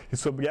vida, e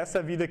sobre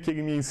essa vida que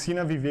Ele me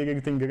ensina a viver,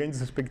 Ele tem grandes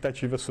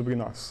expectativas sobre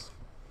nós.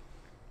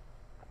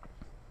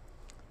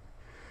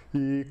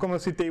 E como eu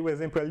citei o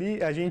exemplo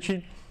ali, a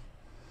gente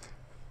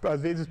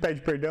às vezes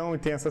pede perdão e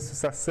tem essa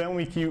sensação,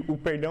 e que o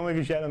perdão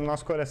ele gera no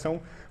nosso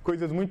coração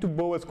coisas muito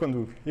boas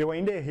quando eu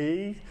ainda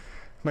errei,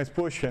 mas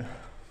poxa,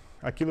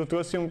 aquilo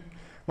trouxe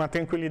uma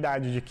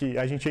tranquilidade de que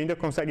a gente ainda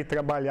consegue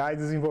trabalhar e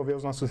desenvolver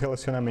os nossos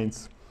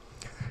relacionamentos.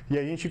 E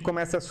a gente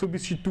começa a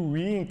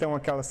substituir, então,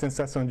 aquela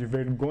sensação de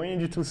vergonha e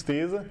de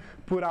tristeza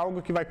por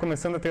algo que vai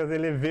começando a trazer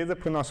leveza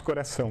para o nosso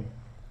coração.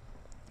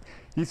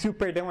 E se o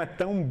perdão é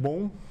tão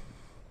bom,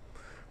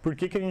 por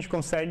que a gente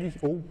consegue,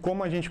 ou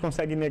como a gente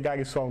consegue negar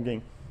isso a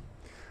alguém?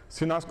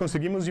 Se nós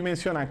conseguimos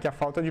dimensionar que a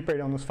falta de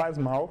perdão nos faz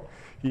mal,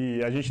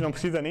 e a gente não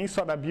precisa nem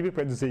só da Bíblia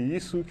para dizer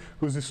isso,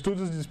 os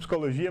estudos de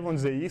psicologia vão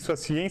dizer isso, a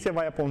ciência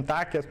vai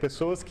apontar que as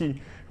pessoas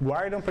que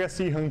guardam para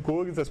si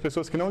rancores, as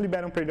pessoas que não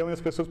liberam perdão e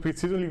as pessoas que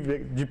precisam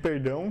de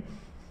perdão,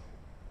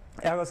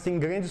 elas têm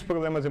grandes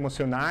problemas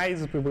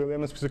emocionais,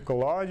 problemas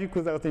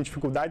psicológicos, elas têm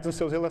dificuldades nos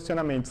seus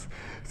relacionamentos.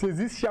 Se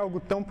existe algo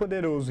tão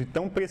poderoso e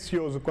tão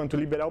precioso quanto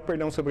liberar o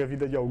perdão sobre a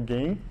vida de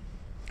alguém,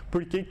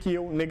 por que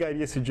eu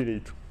negaria esse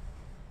direito?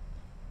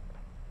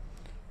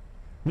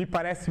 Me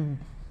parece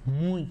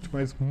muito,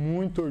 mas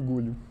muito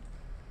orgulho.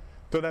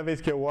 Toda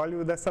vez que eu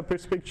olho dessa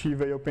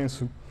perspectiva, eu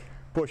penso,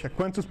 poxa,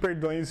 quantos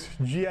perdões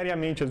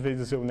diariamente às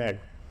vezes eu nego?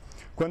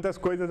 Quantas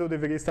coisas eu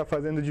deveria estar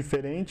fazendo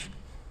diferente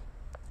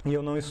e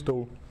eu não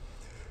estou?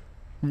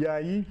 E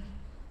aí,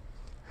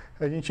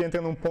 a gente entra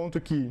num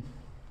ponto que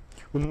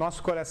o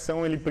nosso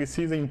coração, ele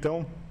precisa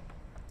então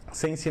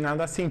ser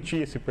ensinado a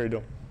sentir esse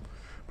perdão.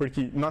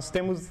 Porque nós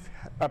temos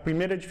a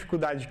primeira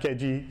dificuldade, que é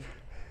de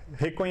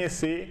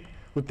reconhecer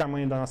o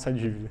tamanho da nossa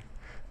dívida.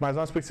 Mas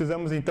nós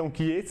precisamos então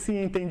que esse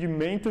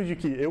entendimento de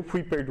que eu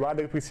fui perdoado,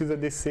 ele precisa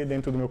descer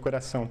dentro do meu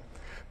coração.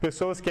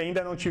 Pessoas que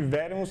ainda não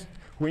tiveram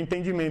o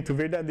entendimento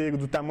verdadeiro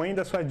do tamanho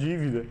da sua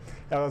dívida,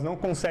 elas não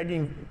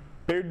conseguem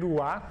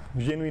perdoar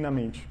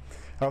genuinamente.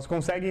 Elas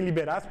conseguem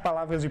liberar as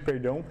palavras de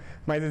perdão,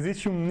 mas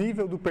existe um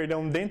nível do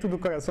perdão dentro do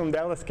coração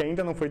delas que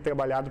ainda não foi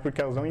trabalhado,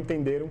 porque elas não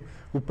entenderam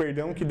o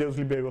perdão que Deus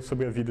liberou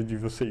sobre a vida de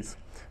vocês,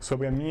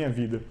 sobre a minha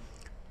vida.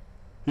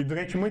 E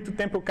durante muito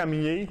tempo eu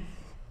caminhei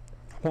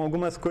com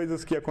algumas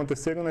coisas que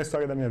aconteceram na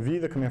história da minha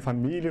vida, com a minha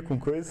família, com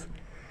coisas,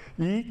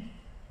 e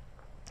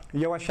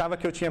eu achava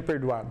que eu tinha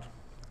perdoado.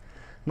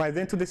 Mas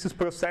dentro desses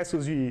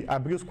processos de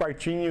abrir os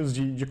quartinhos,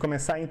 de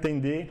começar a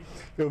entender,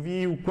 eu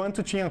vi o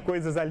quanto tinha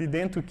coisas ali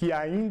dentro que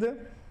ainda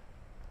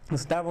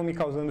estavam me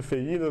causando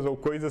feridas, ou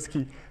coisas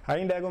que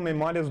ainda eram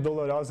memórias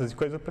dolorosas, e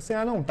coisas que eu pensei,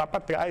 não, tá para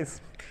trás.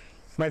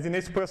 Mas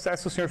nesse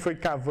processo o Senhor foi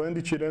cavando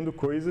e tirando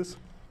coisas.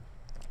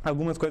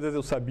 Algumas coisas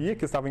eu sabia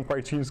que estavam em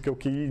quartinhos que eu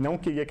não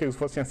queria que eles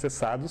fossem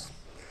acessados,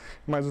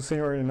 mas o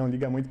Senhor não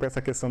liga muito para essa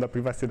questão da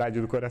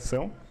privacidade do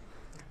coração.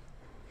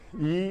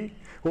 E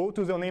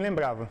outros eu nem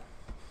lembrava.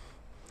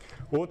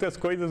 Outras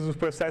coisas, o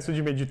processo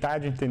de meditar,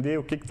 de entender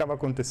o que estava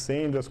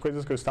acontecendo, as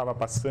coisas que eu estava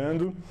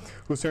passando,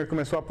 o Senhor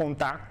começou a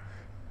apontar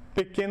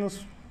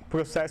pequenos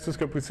processos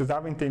que eu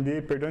precisava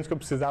entender, perdões que eu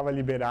precisava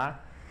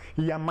liberar,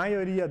 e a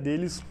maioria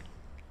deles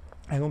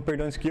eram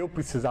perdões que eu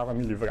precisava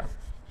me livrar.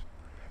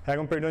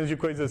 Eram perdões de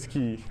coisas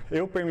que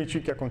eu permiti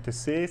que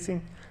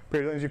acontecessem,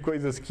 perdões de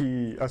coisas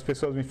que as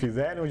pessoas me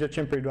fizeram, eu já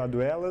tinha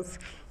perdoado elas,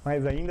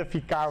 mas ainda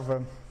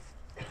ficava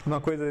uma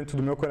coisa dentro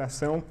do meu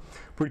coração,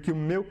 porque o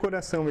meu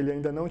coração ele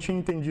ainda não tinha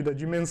entendido a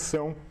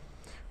dimensão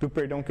do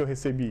perdão que eu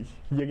recebi.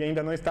 E ele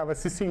ainda não estava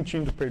se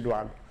sentindo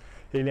perdoado.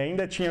 Ele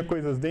ainda tinha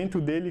coisas dentro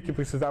dele que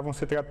precisavam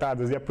ser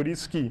tratadas. E é por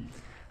isso que,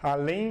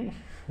 além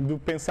do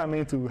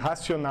pensamento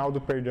racional do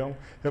perdão,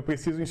 eu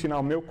preciso ensinar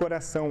o meu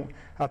coração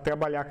a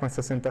trabalhar com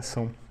essa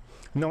tentação.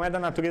 Não é da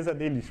natureza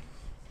dele,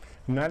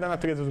 não é da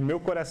natureza do meu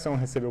coração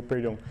receber o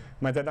perdão,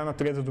 mas é da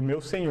natureza do meu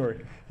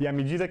Senhor. E à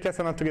medida que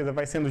essa natureza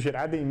vai sendo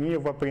gerada em mim,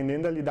 eu vou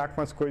aprendendo a lidar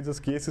com as coisas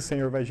que esse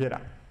Senhor vai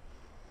gerar.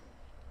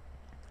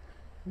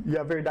 E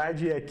a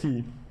verdade é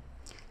que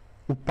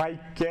o Pai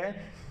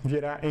quer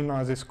gerar em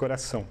nós esse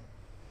coração.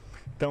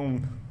 Então,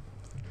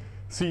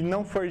 se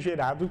não for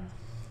gerado,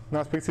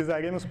 nós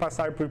precisaremos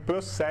passar por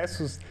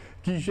processos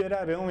que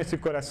gerarão esse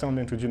coração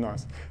dentro de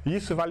nós. E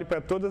isso vale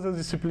para todas as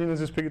disciplinas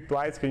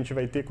espirituais que a gente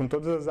vai ter, com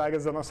todas as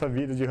áreas da nossa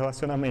vida, de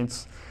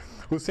relacionamentos.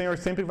 O Senhor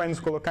sempre vai nos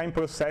colocar em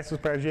processos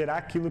para gerar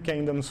aquilo que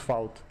ainda nos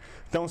falta.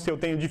 Então, se eu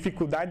tenho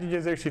dificuldade de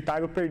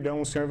exercitar o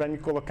perdão, o Senhor vai me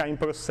colocar em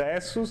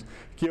processos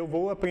que eu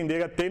vou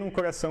aprender a ter um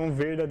coração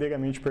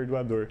verdadeiramente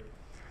perdoador.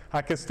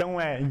 A questão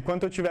é,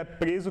 enquanto eu estiver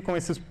preso com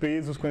esses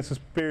pesos, com esses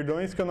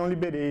perdões que eu não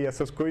liberei,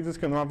 essas coisas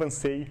que eu não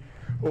avancei,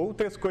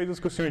 outras coisas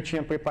que o Senhor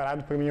tinha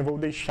preparado para mim, eu vou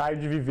deixar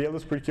de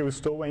vivê-las porque eu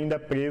estou ainda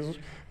preso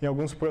em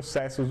alguns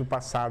processos do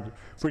passado.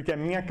 Porque a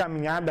minha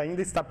caminhada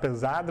ainda está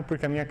pesada,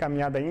 porque a minha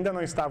caminhada ainda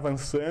não está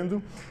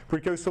avançando,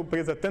 porque eu estou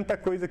preso a tanta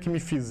coisa que me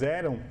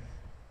fizeram,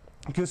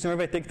 que o Senhor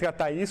vai ter que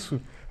tratar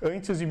isso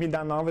antes de me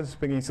dar novas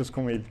experiências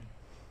com Ele.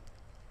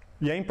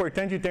 E é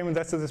importante termos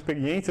essas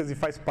experiências e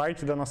faz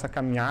parte da nossa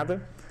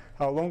caminhada.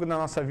 Ao longo da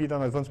nossa vida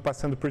nós vamos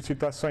passando por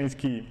situações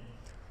que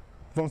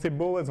vão ser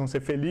boas, vão ser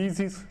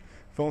felizes,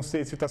 vão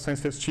ser situações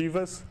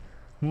festivas,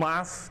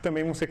 mas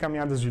também vão ser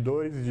caminhadas de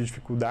dores e de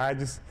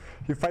dificuldades,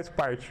 e faz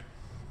parte.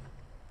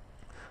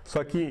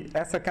 Só que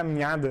essa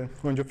caminhada,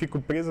 onde eu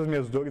fico preso às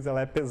minhas dores,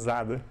 ela é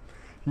pesada.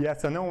 E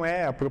essa não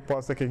é a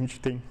proposta que a gente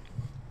tem.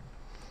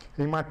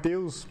 Em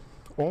Mateus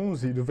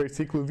 11, do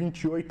versículo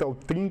 28 ao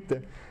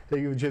 30,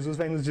 Jesus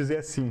vai nos dizer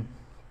assim: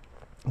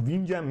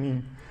 Vinde a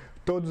mim,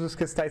 todos os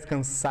que estáis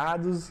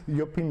cansados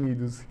e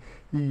oprimidos,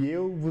 e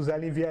eu vos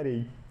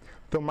aliviarei.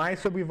 Tomai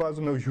sobre vós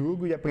o meu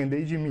jugo e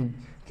aprendei de mim,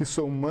 que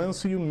sou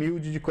manso e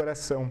humilde de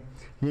coração,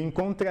 e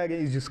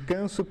encontrareis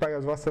descanso para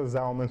as vossas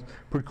almas,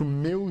 porque o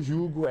meu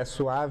jugo é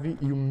suave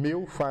e o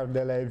meu fardo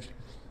é leve.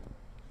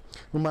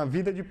 Uma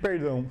vida de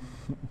perdão,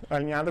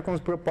 alinhada com os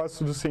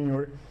propósitos do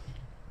Senhor,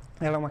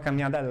 ela é uma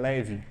caminhada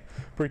leve.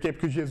 Por quê?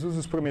 Porque Jesus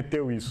nos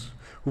prometeu isso.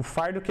 O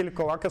fardo que Ele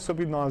coloca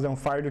sobre nós é um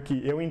fardo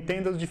que eu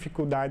entendo as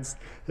dificuldades,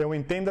 eu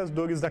entendo as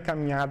dores da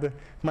caminhada,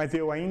 mas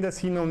eu ainda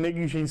assim não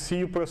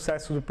negligencio o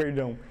processo do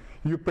perdão.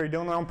 E o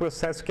perdão não é um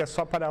processo que é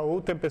só para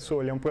outra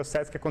pessoa, ele é um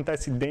processo que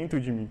acontece dentro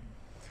de mim.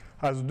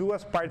 As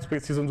duas partes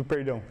precisam do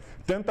perdão.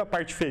 Tanto a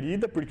parte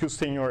ferida, porque o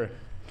Senhor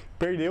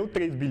perdeu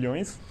 3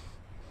 bilhões.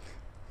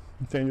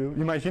 Entendeu?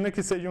 Imagina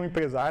que seja um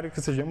empresário,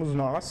 que sejamos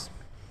nós,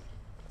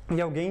 e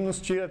alguém nos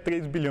tira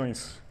 3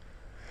 bilhões.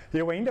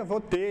 Eu ainda vou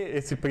ter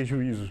esse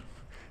prejuízo.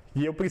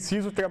 E eu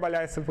preciso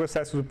trabalhar esse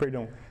processo do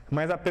perdão.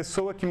 Mas a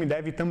pessoa que me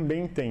deve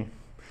também tem.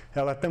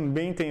 Ela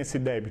também tem esse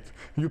débito.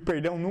 E o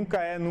perdão nunca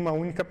é numa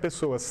única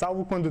pessoa,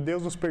 salvo quando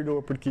Deus nos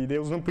perdoa, porque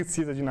Deus não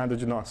precisa de nada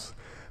de nós.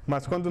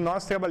 Mas quando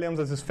nós trabalhamos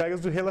as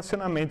esferas do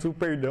relacionamento, o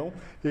perdão,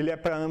 ele é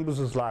para ambos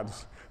os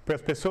lados. Para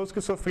as pessoas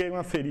que sofreram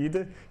a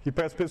ferida e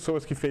para as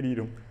pessoas que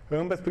feriram.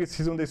 Ambas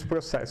precisam desse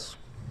processo.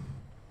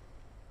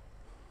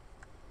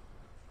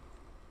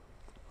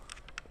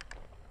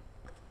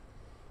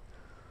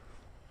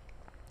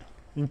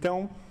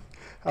 Então,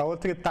 a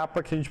outra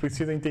etapa que a gente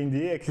precisa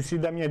entender é que se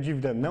da minha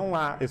dívida não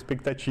há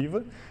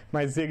expectativa,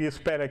 mas Ele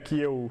espera que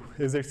eu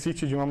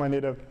exercite de uma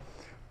maneira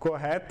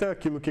correta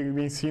aquilo que Ele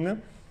me ensina.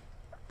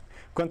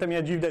 Quanto à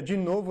minha dívida, de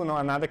novo, não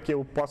há nada que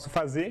eu possa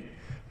fazer,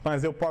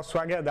 mas eu posso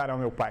agradar ao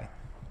meu Pai.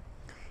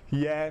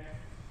 E é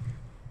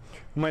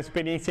uma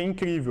experiência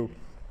incrível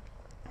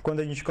quando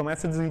a gente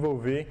começa a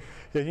desenvolver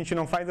e a gente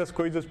não faz as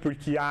coisas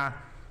porque,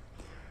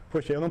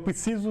 poxa, eu não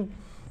preciso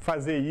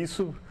fazer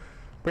isso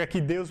para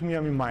que Deus me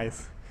ame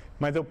mais.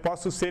 Mas eu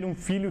posso ser um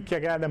filho que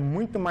agrada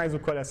muito mais o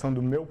coração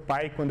do meu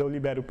Pai quando eu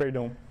libero o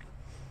perdão.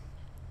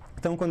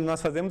 Então, quando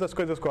nós fazemos as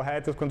coisas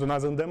corretas, quando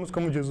nós andamos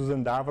como Jesus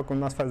andava,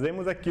 quando nós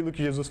fazemos aquilo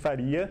que Jesus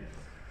faria,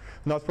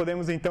 nós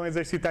podemos então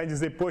exercitar e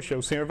dizer, poxa,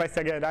 o Senhor vai se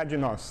agradar de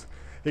nós.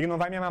 Ele não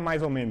vai me amar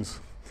mais ou menos,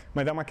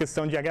 mas é uma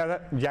questão de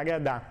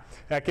agradar.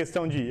 É a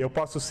questão de,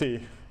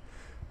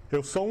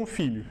 eu sou um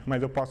filho,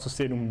 mas eu posso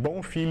ser um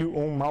bom filho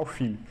ou um mau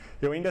filho.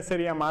 Eu ainda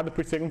serei amado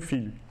por ser um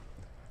filho.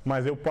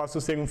 Mas eu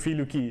posso ser um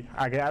filho que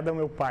agrada ao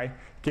meu pai,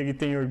 que ele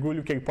tem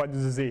orgulho, que ele pode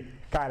dizer,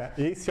 cara,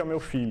 esse é o meu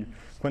filho.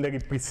 Quando ele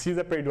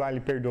precisa perdoar, ele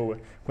perdoa.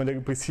 Quando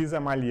ele precisa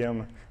amar, ele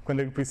ama. Quando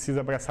ele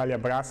precisa abraçar, ele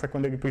abraça.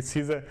 Quando ele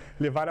precisa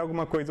levar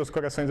alguma coisa aos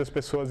corações das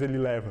pessoas, ele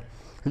leva.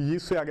 E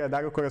isso é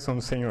agradar o coração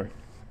do Senhor.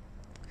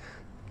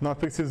 Nós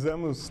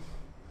precisamos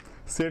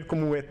ser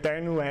como o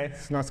Eterno é,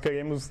 se nós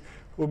queremos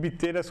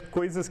obter as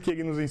coisas que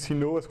Ele nos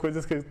ensinou, as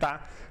coisas que Ele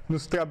está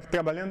nos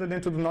trabalhando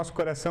dentro do nosso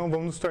coração,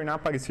 vão nos tornar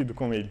parecido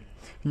com Ele.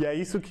 E é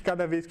isso que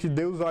cada vez que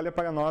Deus olha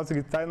para nós,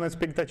 Ele está na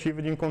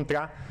expectativa de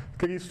encontrar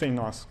Cristo em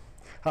nós.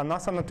 A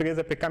nossa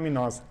natureza é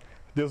pecaminosa.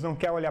 Deus não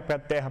quer olhar para a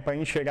terra para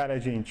enxergar a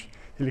gente.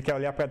 Ele quer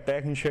olhar para a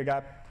terra e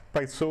enxergar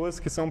pessoas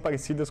que são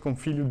parecidas com o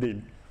Filho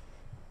dele.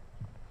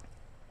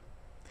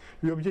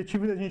 E o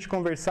objetivo da gente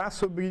conversar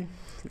sobre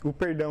o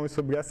perdão e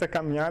sobre essa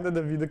caminhada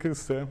da vida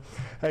cristã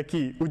é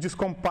que o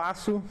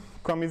descompasso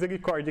com a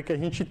misericórdia que a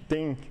gente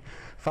tem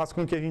faz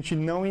com que a gente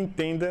não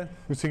entenda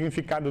o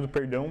significado do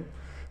perdão,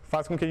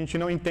 faz com que a gente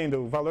não entenda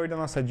o valor da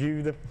nossa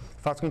dívida,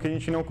 faz com que a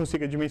gente não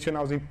consiga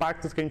dimensionar os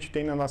impactos que a gente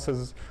tem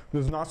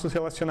nos nossos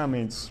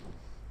relacionamentos.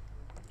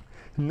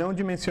 Não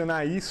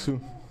dimensionar isso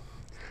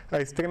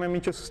é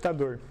extremamente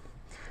assustador,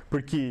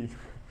 porque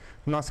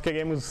nós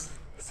queremos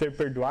ser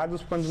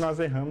perdoados quando nós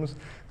erramos,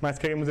 mas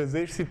queremos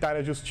exercitar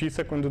a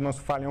justiça quando nos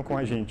falham com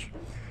a gente.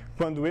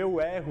 Quando eu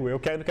erro, eu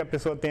quero que a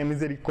pessoa tenha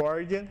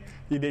misericórdia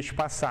e deixe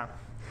passar.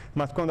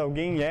 Mas quando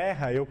alguém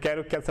erra, eu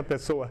quero que essa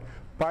pessoa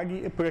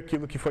pague por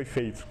aquilo que foi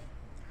feito.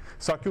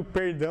 Só que o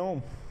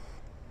perdão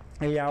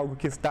é algo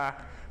que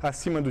está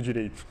acima do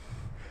direito.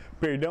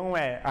 Perdão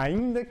é,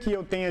 ainda que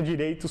eu tenha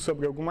direito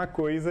sobre alguma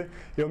coisa,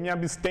 eu me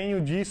abstenho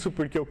disso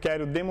porque eu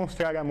quero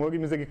demonstrar amor e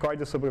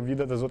misericórdia sobre a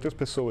vida das outras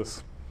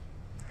pessoas.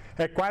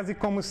 É quase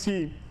como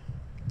se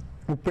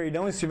o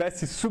perdão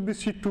estivesse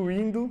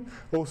substituindo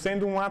ou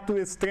sendo um ato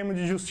extremo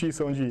de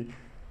justiça, onde,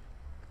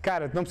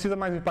 cara, não precisa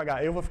mais me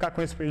pagar, eu vou ficar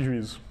com esse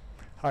prejuízo.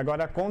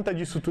 Agora a conta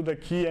disso tudo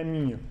aqui é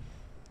minha.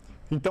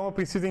 Então eu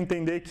preciso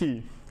entender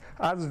que,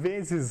 às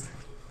vezes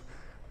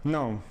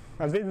não,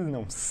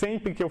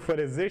 sempre que eu for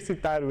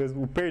exercitar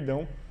o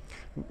perdão,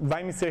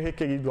 vai me ser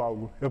requerido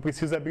algo. Eu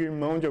preciso abrir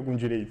mão de algum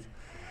direito.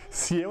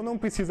 Se eu não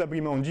preciso abrir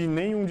mão de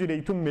nenhum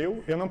direito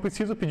meu, eu não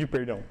preciso pedir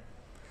perdão.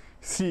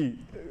 Se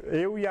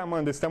eu e a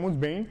Amanda estamos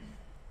bem,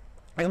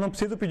 eu não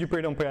preciso pedir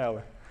perdão para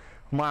ela.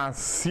 Mas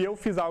se eu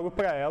fiz algo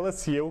para ela,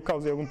 se eu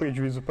causei algum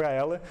prejuízo para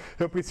ela,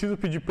 eu preciso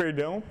pedir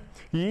perdão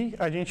e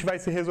a gente vai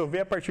se resolver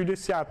a partir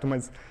desse ato.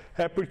 Mas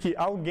é porque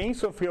alguém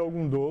sofreu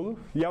algum dolo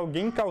e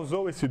alguém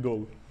causou esse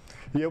dolo.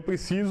 E eu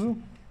preciso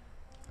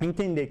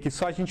entender que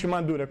só a gente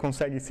madura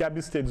consegue se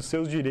abster dos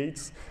seus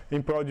direitos em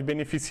prol de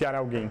beneficiar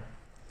alguém.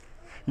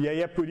 E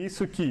aí é por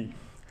isso que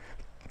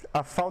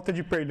a falta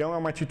de perdão é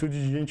uma atitude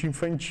de gente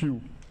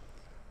infantil,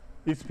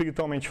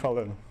 espiritualmente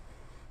falando.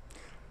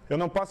 Eu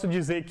não posso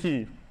dizer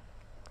que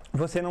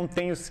você não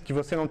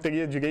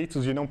teria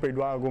direitos de não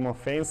perdoar alguma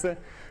ofensa,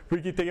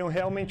 porque teriam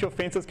realmente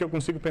ofensas que eu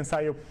consigo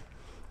pensar e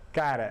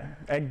cara,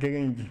 é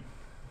grande.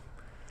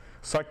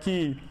 Só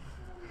que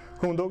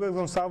com Douglas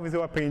Gonçalves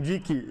eu aprendi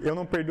que eu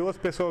não perdoo as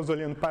pessoas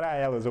olhando para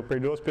elas, eu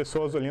perdoo as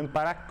pessoas olhando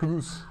para a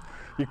cruz.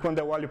 E quando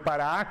eu olho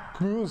para a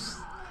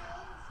cruz,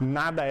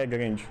 nada é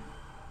grande.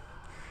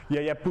 E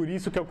aí é por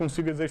isso que eu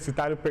consigo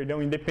exercitar o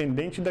perdão,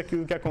 independente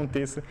daquilo que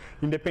aconteça,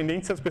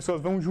 independente se as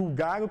pessoas vão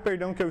julgar o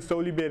perdão que eu estou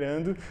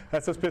liberando,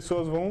 essas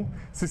pessoas vão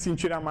se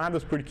sentir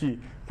amadas, porque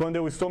quando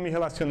eu estou me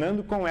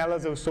relacionando com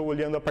elas, eu estou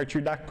olhando a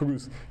partir da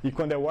cruz. E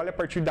quando eu olho a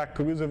partir da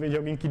cruz, eu vejo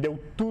alguém que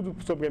deu tudo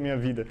sobre a minha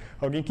vida,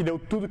 alguém que deu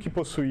tudo que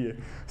possuía.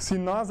 Se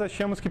nós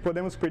achamos que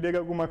podemos perder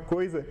alguma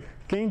coisa,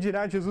 quem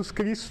dirá Jesus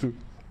Cristo?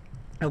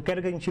 Eu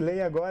quero que a gente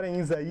leia agora em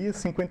Isaías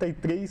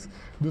 53,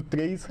 do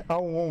 3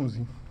 ao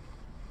 11.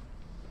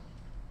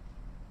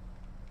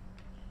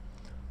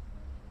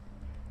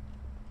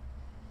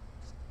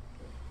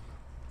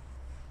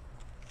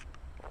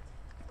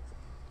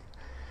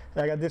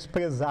 Era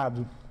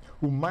desprezado,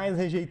 o mais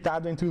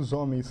rejeitado entre os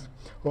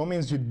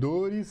homens de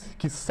dores,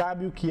 que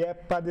sabe o que é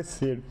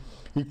padecer.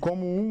 E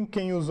como um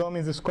quem os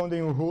homens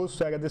escondem o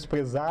rosto era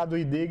desprezado,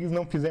 e deles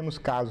não fizemos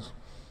caso.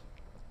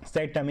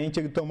 Certamente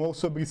ele tomou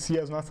sobre si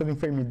as nossas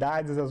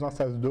enfermidades, as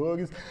nossas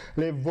dores,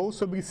 levou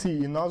sobre si,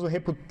 e nós o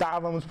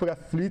reputávamos por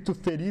aflito,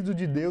 ferido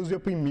de Deus e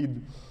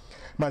oprimido.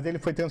 Mas ele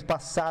foi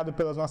transpassado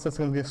pelas nossas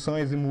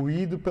transgressões e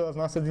moído pelas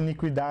nossas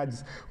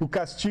iniquidades. O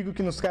castigo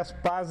que nos traz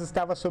paz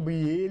estava sobre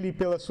ele, e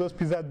pelas suas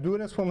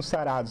pisaduras fomos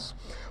sarados.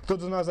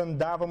 Todos nós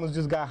andávamos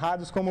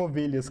desgarrados como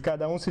ovelhas,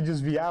 cada um se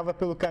desviava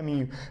pelo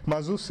caminho,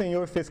 mas o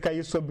Senhor fez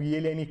cair sobre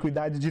ele a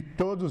iniquidade de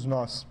todos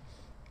nós.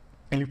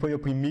 Ele foi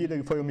oprimido,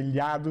 ele foi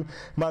humilhado,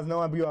 mas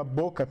não abriu a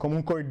boca. Como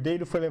um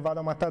cordeiro foi levado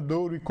ao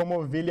matadouro, e como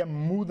ovelha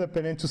muda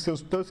perante os seus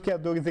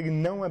tosqueadores, ele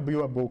não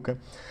abriu a boca.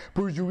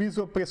 Por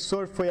juízo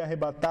opressor foi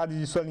arrebatado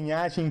de sua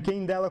linhagem,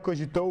 quem dela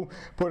cogitou?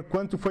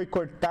 Porquanto foi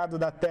cortado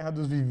da terra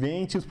dos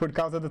viventes, por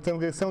causa da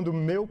transgressão do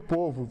meu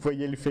povo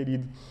foi ele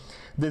ferido.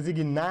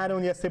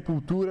 Designaram-lhe a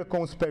sepultura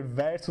com os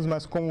perversos,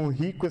 mas com o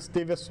rico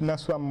esteve na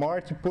sua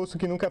morte, posto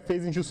que nunca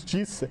fez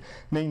injustiça,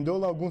 nem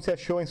dolo algum se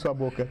achou em sua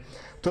boca.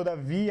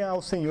 Todavia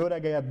ao Senhor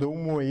agradou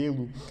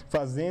moê-lo,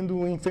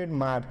 fazendo-o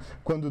enfermar.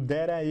 Quando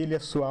der a ele a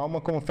sua alma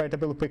como oferta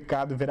pelo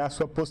pecado, verá a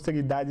sua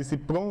posteridade e se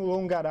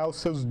prolongará os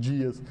seus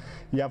dias,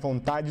 e a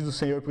vontade do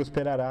Senhor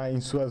prosperará em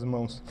suas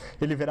mãos.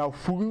 Ele verá o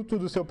fruto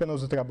do seu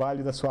penoso trabalho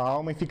e da sua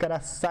alma, e ficará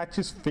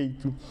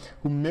satisfeito.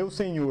 O meu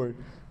Senhor,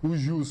 o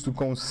justo,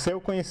 com o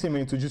seu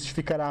conhecimento,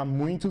 justificará a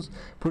muitos,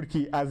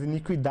 porque as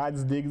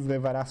iniquidades deles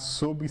levará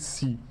sobre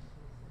si.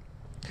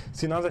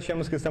 Se nós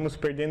achamos que estamos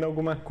perdendo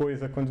alguma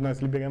coisa quando nós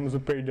liberamos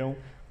o perdão,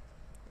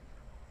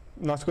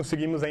 nós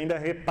conseguimos ainda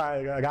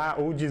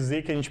reparar ou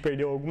dizer que a gente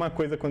perdeu alguma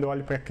coisa quando eu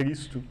olho para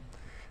Cristo,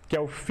 que é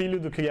o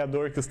Filho do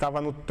Criador, que estava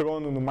no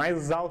trono, no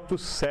mais alto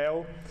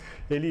céu.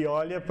 Ele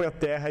olha para a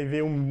terra e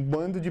vê um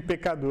bando de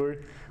pecador,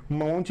 um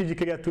monte de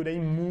criatura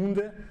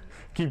imunda,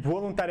 que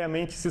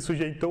voluntariamente se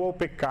sujeitou ao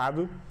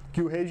pecado,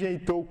 que o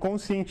rejeitou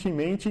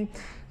conscientemente,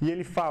 e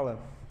ele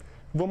fala: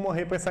 vou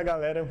morrer para essa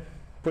galera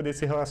poder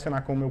se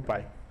relacionar com o meu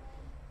Pai.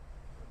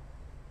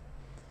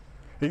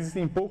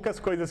 Existem poucas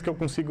coisas que eu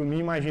consigo me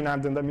imaginar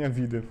dentro da minha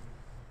vida,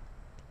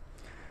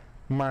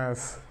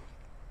 mas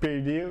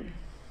perder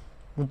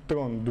o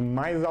trono do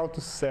mais alto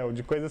céu,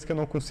 de coisas que eu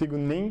não consigo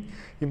nem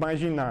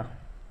imaginar,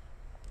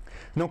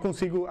 não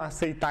consigo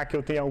aceitar que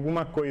eu tenha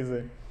alguma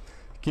coisa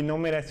que não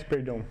merece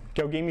perdão,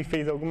 que alguém me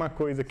fez alguma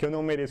coisa que eu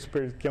não mereço,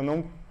 que eu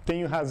não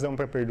tenho razão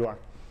para perdoar.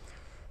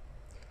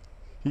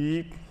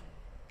 E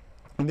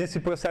nesse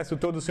processo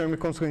todo o Senhor me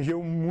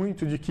constrangeu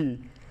muito de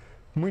que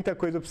muita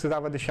coisa eu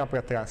precisava deixar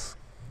para trás.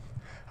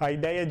 A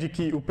ideia de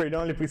que o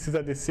perdão ele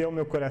precisa descer ao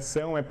meu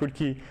coração é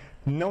porque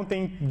não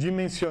ter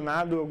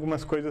dimensionado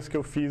algumas coisas que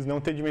eu fiz, não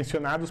ter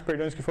dimensionado os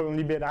perdões que foram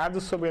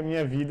liberados sobre a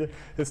minha vida,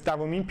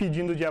 estavam me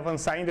impedindo de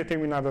avançar em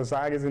determinadas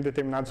áreas, em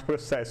determinados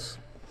processos.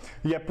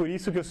 E é por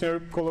isso que o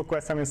Senhor colocou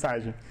essa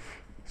mensagem.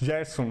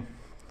 Gerson,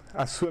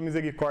 a sua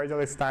misericórdia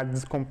ela está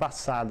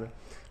descompassada.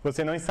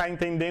 Você não está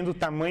entendendo o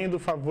tamanho do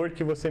favor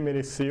que você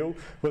mereceu,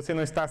 você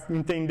não está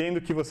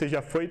entendendo que você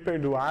já foi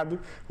perdoado,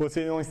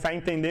 você não está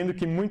entendendo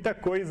que muita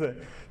coisa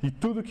e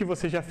tudo que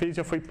você já fez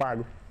já foi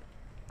pago.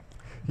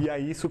 E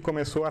aí isso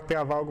começou a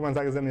travar algumas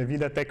áreas da minha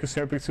vida até que o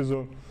Senhor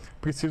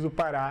preciso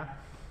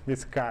parar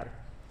esse cara.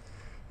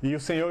 E o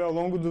Senhor, ao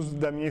longo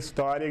da minha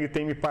história, Ele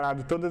tem me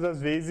parado todas as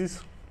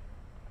vezes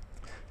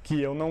que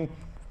eu não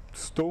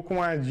estou com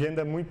uma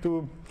agenda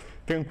muito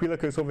tranquila,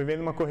 que eu estou vivendo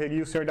uma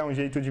correria, o Senhor dá um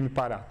jeito de me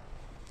parar.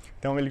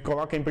 Então Ele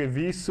coloca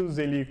imprevistos,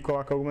 Ele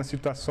coloca algumas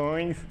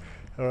situações,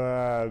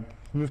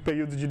 nos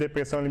períodos de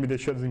depressão Ele me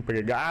deixou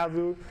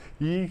desempregado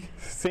e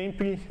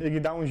sempre Ele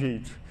dá um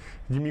jeito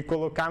de me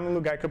colocar no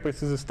lugar que eu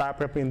preciso estar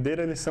para aprender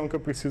a lição que eu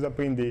preciso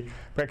aprender,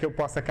 para que eu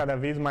possa cada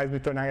vez mais me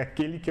tornar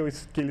aquele que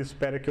Ele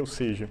espera que eu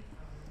seja.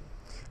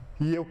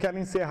 E eu quero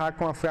encerrar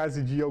com a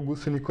frase de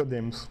Augusto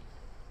Nicodemos.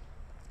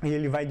 E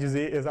ele vai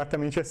dizer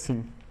exatamente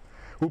assim: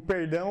 o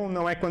perdão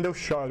não é quando eu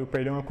choro, o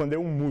perdão é quando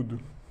eu mudo.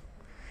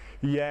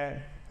 E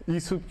é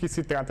isso que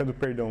se trata do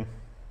perdão.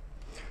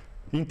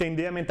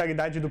 Entender a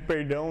mentalidade do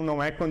perdão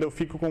não é quando eu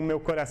fico com o meu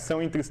coração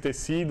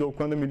entristecido, ou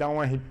quando me dá um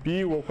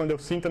arrepio, ou quando eu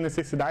sinto a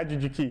necessidade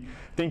de que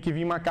tem que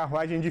vir uma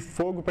carruagem de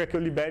fogo para que eu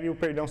libere o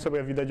perdão sobre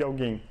a vida de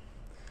alguém.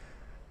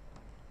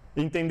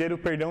 Entender o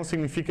perdão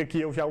significa que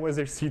eu já o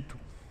exercito.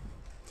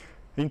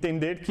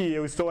 Entender que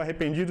eu estou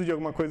arrependido de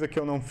alguma coisa que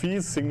eu não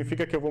fiz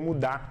significa que eu vou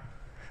mudar.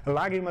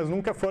 Lágrimas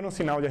nunca foram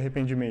sinal de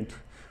arrependimento.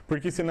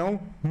 Porque senão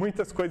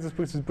muitas coisas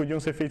podiam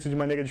ser feitas de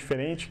maneira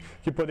diferente,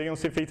 que poderiam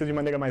ser feitas de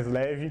maneira mais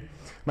leve,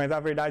 mas a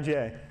verdade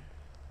é,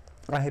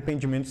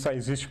 arrependimento só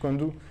existe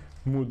quando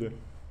muda.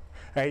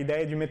 A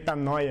ideia de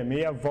metanoia,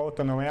 meia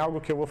volta, não é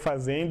algo que eu vou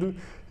fazendo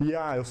e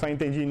eu só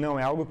entendi, não,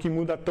 é algo que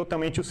muda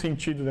totalmente o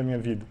sentido da minha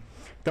vida.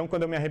 Então,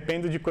 quando eu me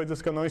arrependo de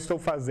coisas que eu não estou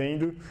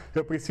fazendo,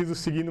 eu preciso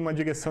seguir numa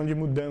direção de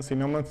mudança e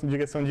não uma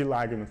direção de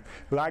lágrimas.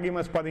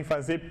 Lágrimas podem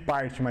fazer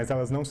parte, mas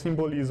elas não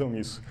simbolizam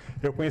isso.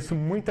 Eu conheço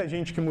muita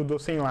gente que mudou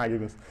sem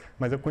lágrimas,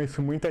 mas eu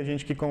conheço muita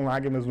gente que com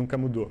lágrimas nunca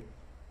mudou.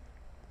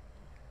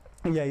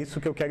 E é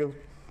isso que eu quero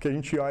que a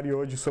gente ore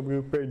hoje sobre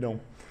o perdão.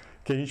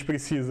 Que a gente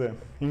precisa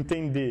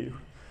entender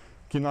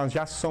que nós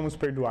já somos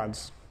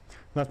perdoados.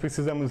 Nós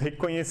precisamos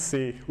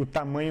reconhecer o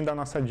tamanho da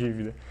nossa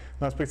dívida.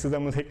 Nós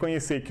precisamos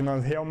reconhecer que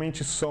nós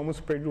realmente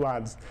somos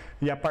perdoados.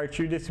 E a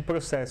partir desse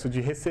processo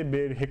de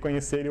receber,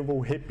 reconhecer, eu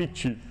vou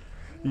repetir.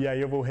 E aí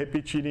eu vou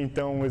repetir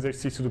então o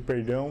exercício do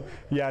perdão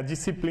e a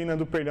disciplina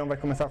do perdão vai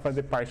começar a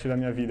fazer parte da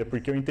minha vida,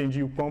 porque eu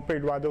entendi o quão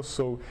perdoado eu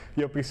sou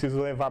e eu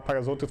preciso levar para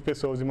as outras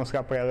pessoas e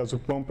mostrar para elas o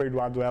quão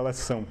perdoado elas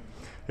são.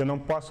 Eu não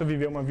posso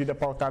viver uma vida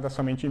pautada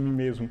somente em mim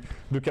mesmo,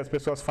 do que as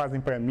pessoas fazem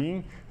para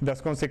mim,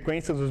 das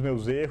consequências dos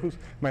meus erros,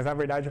 mas na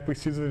verdade eu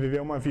preciso viver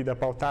uma vida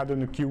pautada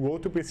no que o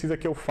outro precisa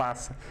que eu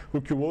faça,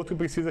 o que o outro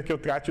precisa que eu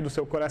trate do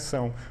seu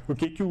coração,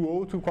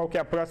 qual que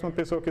é a próxima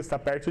pessoa que está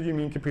perto de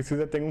mim que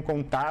precisa ter um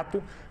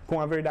contato com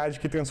a verdade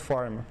que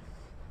transforma.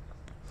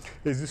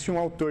 Existe um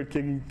autor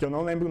que eu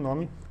não lembro o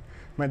nome,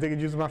 mas ele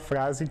diz uma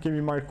frase que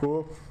me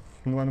marcou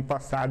no ano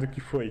passado,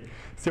 que foi: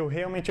 se eu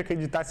realmente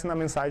acreditasse na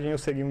mensagem, eu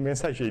seria um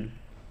mensageiro.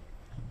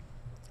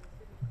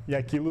 E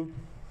aquilo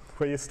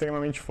foi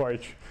extremamente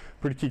forte,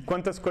 porque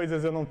quantas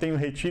coisas eu não tenho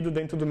retido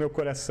dentro do meu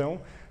coração,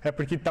 é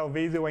porque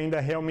talvez eu ainda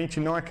realmente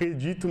não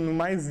acredito no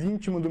mais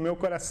íntimo do meu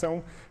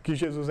coração que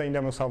Jesus ainda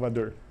é meu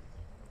Salvador,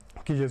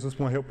 que Jesus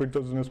morreu por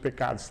todos os meus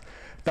pecados.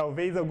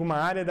 Talvez alguma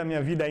área da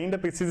minha vida ainda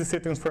precise ser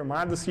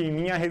transformada se em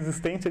mim há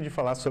resistência de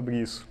falar sobre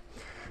isso.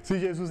 Se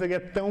Jesus ele é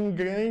tão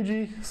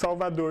grande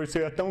Salvador, se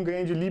ele é tão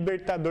grande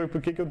Libertador,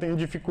 por que eu tenho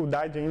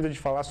dificuldade ainda de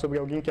falar sobre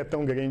alguém que é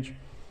tão grande?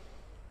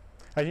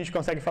 A gente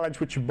consegue falar de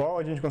futebol,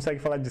 a gente consegue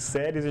falar de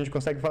séries, a gente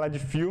consegue falar de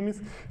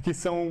filmes, que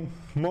são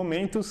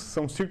momentos,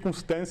 são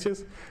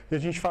circunstâncias, e a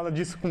gente fala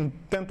disso com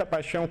tanta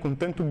paixão, com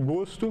tanto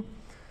gosto,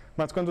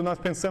 mas quando nós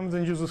pensamos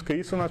em Jesus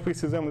Cristo, nós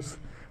precisamos,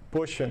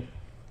 poxa,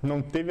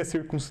 não teve a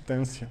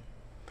circunstância.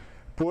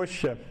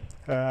 Poxa,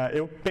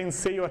 eu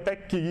pensei, eu até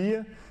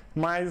queria,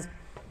 mas,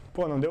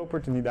 não deu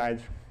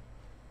oportunidade.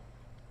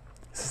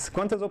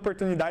 Quantas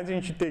oportunidades a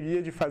gente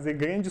teria de fazer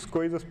grandes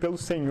coisas pelo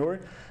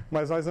Senhor,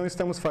 mas nós não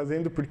estamos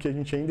fazendo porque a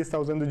gente ainda está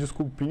usando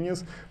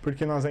desculpinhas,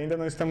 porque nós ainda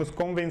não estamos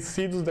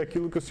convencidos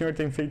daquilo que o Senhor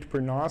tem feito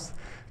por nós,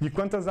 de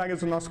quantas áreas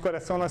do nosso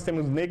coração nós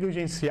temos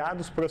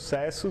negligenciado os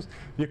processos,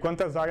 de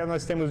quantas áreas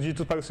nós temos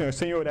dito para o Senhor: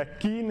 Senhor,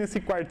 aqui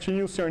nesse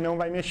quartinho o Senhor não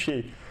vai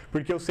mexer,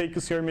 porque eu sei que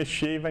o Senhor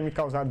mexer vai me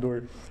causar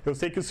dor. Eu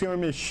sei que o Senhor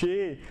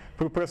mexer,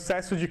 para o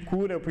processo de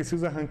cura, eu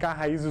preciso arrancar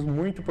raízes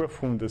muito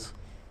profundas.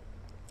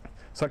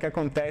 Só que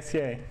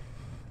acontece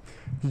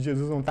que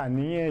Jesus não está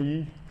nem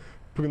aí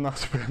para o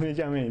nosso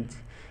planejamento.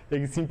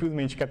 Ele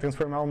simplesmente quer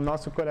transformar o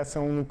nosso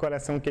coração num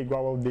coração que é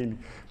igual ao dele,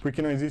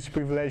 porque não existe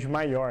privilégio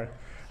maior.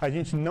 A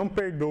gente não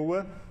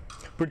perdoa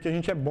porque a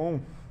gente é bom.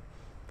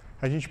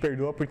 A gente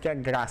perdoa porque é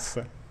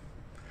graça.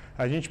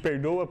 A gente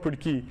perdoa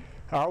porque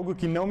algo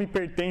que não me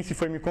pertence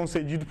foi me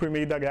concedido por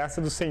meio da graça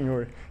do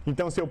Senhor.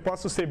 Então, se eu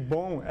posso ser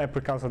bom, é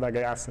por causa da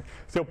graça.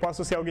 Se eu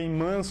posso ser alguém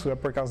manso, é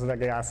por causa da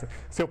graça.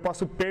 Se eu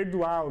posso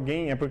perdoar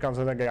alguém, é por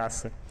causa da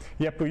graça.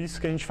 E é por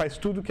isso que a gente faz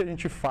tudo o que a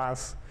gente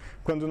faz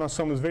quando nós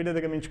somos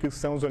verdadeiramente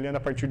cristãos olhando a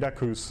partir da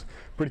cruz.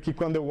 Porque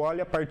quando eu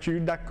olho a partir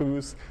da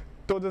cruz,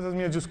 todas as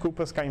minhas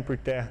desculpas caem por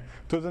terra.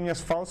 Todas as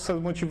minhas falsas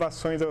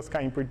motivações, elas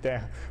caem por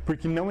terra.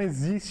 Porque não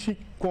existe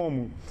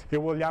como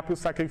eu olhar para o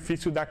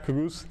sacrifício da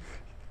cruz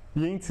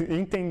e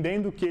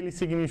entendendo o que ele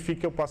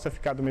significa, eu possa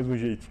ficar do mesmo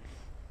jeito.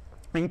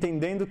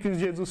 Entendendo o que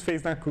Jesus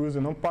fez na cruz,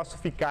 eu não posso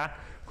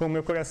ficar com o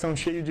meu coração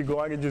cheio de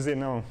glória e dizer,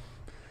 não,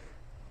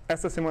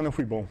 essa semana eu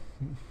fui bom.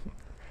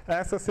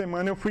 Essa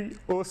semana eu fui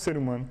o ser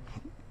humano.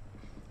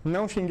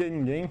 Não xinguei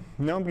ninguém,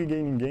 não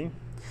briguei ninguém,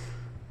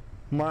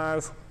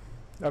 mas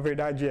a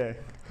verdade é,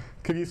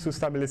 Cristo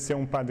estabeleceu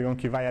um padrão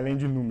que vai além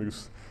de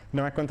números.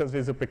 Não é quantas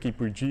vezes eu pequei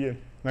por dia,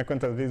 não é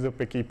quantas vezes eu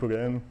pequei por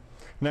ano,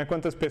 não é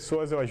quantas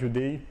pessoas eu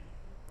ajudei.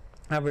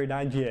 A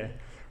verdade é,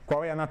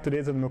 qual é a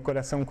natureza do meu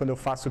coração quando eu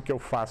faço o que eu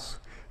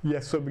faço? E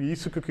é sobre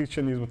isso que o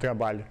cristianismo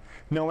trabalha.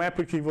 Não é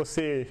porque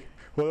você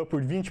orou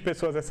por 20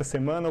 pessoas essa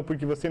semana ou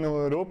porque você não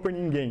orou por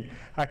ninguém.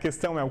 A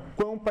questão é o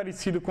quão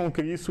parecido com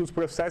Cristo os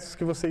processos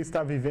que você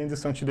está vivendo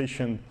estão te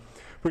deixando.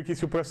 Porque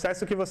se o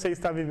processo que você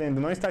está vivendo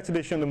não está te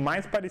deixando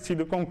mais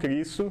parecido com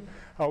Cristo,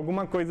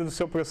 alguma coisa do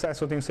seu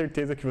processo eu tenho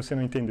certeza que você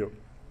não entendeu.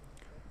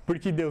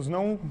 Porque Deus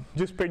não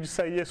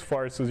desperdiçaria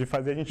esforços de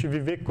fazer a gente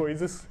viver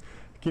coisas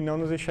que não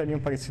nos deixariam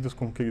parecidos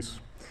com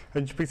Cristo. A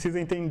gente precisa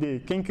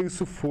entender quem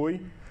Cristo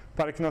foi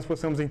para que nós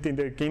possamos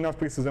entender quem nós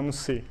precisamos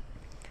ser.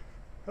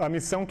 A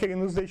missão que Ele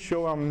nos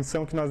deixou é uma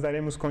missão que nós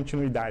daremos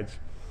continuidade.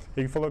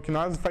 Ele falou que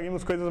nós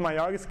faríamos coisas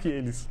maiores que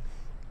eles.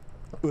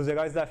 Os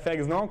heróis da fé,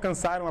 eles não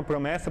alcançaram a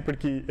promessa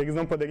porque eles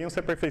não poderiam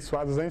ser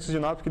aperfeiçoados antes de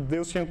nós, porque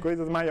Deus tinha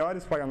coisas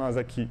maiores para nós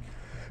aqui.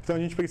 Então a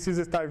gente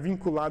precisa estar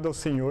vinculado ao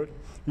Senhor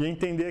e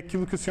entender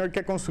aquilo que o Senhor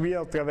quer construir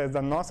através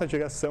da nossa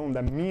geração,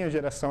 da minha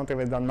geração,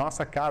 através da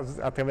nossa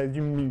casa, através de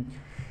mim.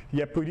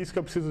 E é por isso que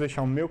eu preciso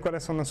deixar o meu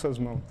coração nas suas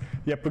mãos.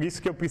 E é por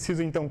isso que eu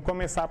preciso, então,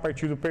 começar a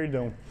partir do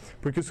perdão.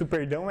 Porque se o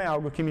perdão é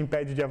algo que me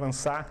impede de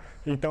avançar,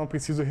 então eu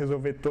preciso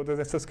resolver todas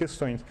essas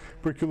questões.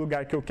 Porque o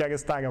lugar que eu quero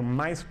estar é o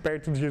mais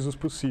perto de Jesus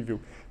possível.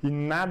 E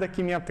nada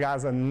que me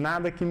atrasa,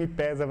 nada que me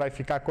pesa vai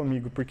ficar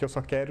comigo, porque eu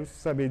só quero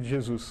saber de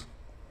Jesus.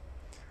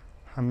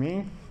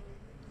 Amém?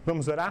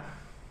 Vamos orar?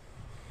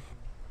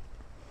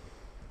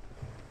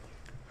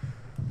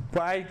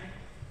 Pai,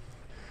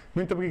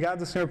 muito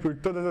obrigado, Senhor, por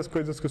todas as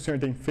coisas que o Senhor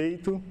tem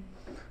feito,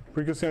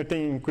 porque o Senhor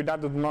tem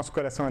cuidado do nosso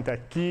coração até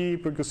aqui,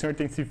 porque o Senhor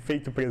tem se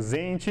feito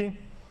presente.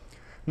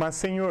 Mas,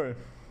 Senhor,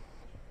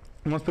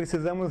 nós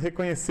precisamos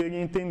reconhecer e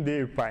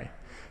entender, Pai,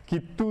 que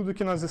tudo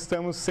que nós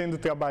estamos sendo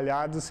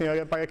trabalhados, Senhor,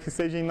 é para que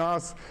seja em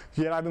nós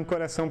gerado um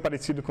coração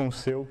parecido com o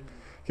Seu.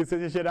 Que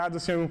seja gerado,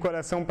 Senhor, um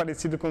coração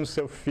parecido com o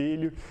Seu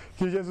Filho.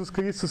 Que Jesus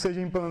Cristo seja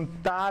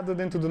implantado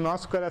dentro do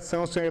nosso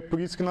coração, Senhor. É por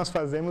isso que nós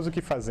fazemos o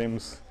que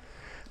fazemos.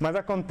 Mas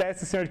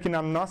acontece, Senhor, que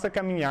na nossa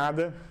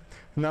caminhada,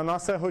 na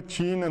nossa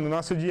rotina, no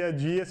nosso dia a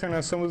dia, Senhor,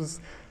 nós somos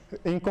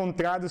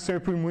encontrados,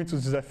 Senhor, por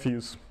muitos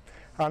desafios.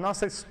 A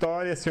nossa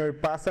história, Senhor,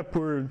 passa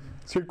por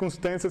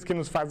circunstâncias que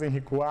nos fazem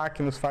recuar,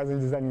 que nos fazem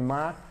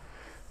desanimar.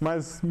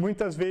 Mas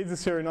muitas vezes,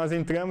 Senhor, nós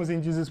entramos em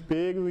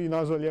desespero e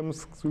nós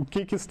olhamos o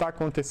que está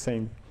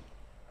acontecendo.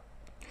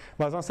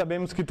 Mas nós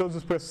sabemos que todos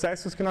os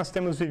processos que nós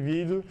temos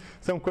vivido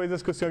são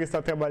coisas que o Senhor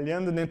está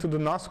trabalhando dentro do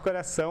nosso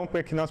coração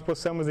para que nós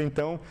possamos,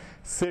 então,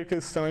 ser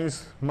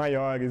cristãos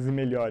maiores e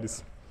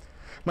melhores.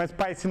 Mas,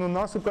 Pai, se no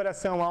nosso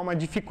coração há uma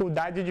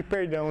dificuldade de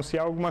perdão, se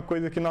há alguma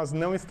coisa que nós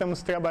não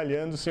estamos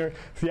trabalhando, Senhor,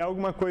 se há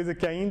alguma coisa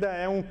que ainda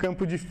é um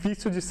campo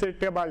difícil de ser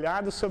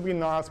trabalhado sobre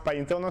nós, Pai,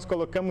 então nós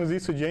colocamos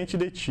isso diante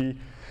de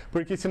Ti.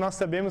 Porque se nós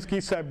sabemos que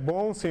isso é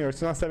bom, Senhor,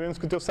 se nós sabemos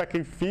que o Teu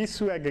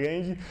sacrifício é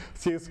grande,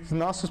 se os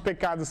nossos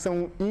pecados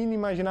são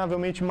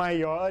inimaginavelmente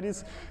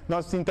maiores,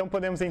 nós então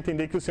podemos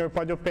entender que o Senhor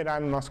pode operar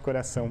no nosso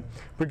coração.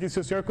 Porque se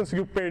o Senhor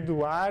conseguiu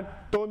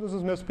perdoar todos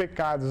os meus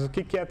pecados, o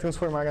que é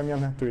transformar a minha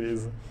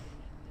natureza?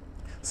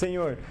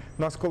 Senhor,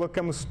 nós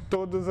colocamos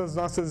todas as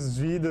nossas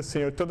vidas,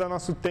 Senhor, todo o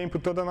nosso tempo,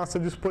 toda a nossa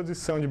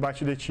disposição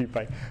debaixo de Ti,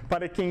 Pai,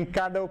 para que em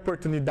cada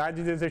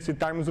oportunidade de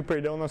exercitarmos o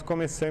perdão, nós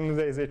comecemos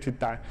a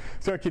exercitar.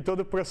 Senhor, que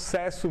todo o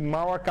processo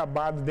mal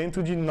acabado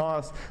dentro de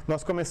nós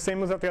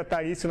comecemos a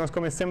tratar isso, nós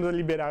comecemos a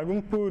liberar um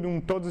por um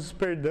todos os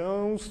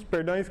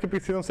perdões que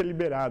precisam ser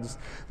liberados.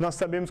 Nós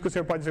sabemos que o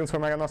Senhor pode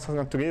transformar a nossa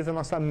natureza, a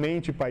nossa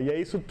mente, Pai, e é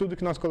isso tudo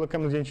que nós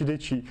colocamos diante de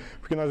Ti,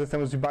 porque nós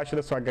estamos debaixo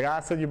da Sua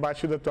graça,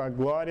 debaixo da Tua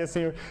glória,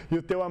 Senhor, e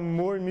o teu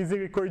amor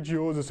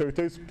misericordioso, Senhor, o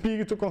teu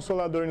Espírito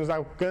Consolador nos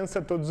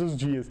alcança todos os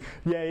dias.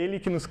 E é Ele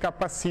que nos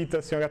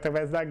capacita, Senhor,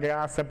 através da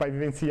graça, para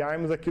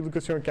vivenciarmos aquilo que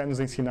o Senhor quer nos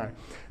ensinar.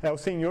 É o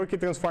Senhor que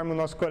transforma o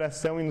nosso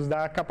coração e nos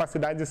dá a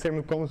capacidade de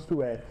sermos como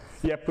Tu és.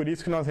 E é por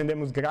isso que nós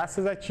rendemos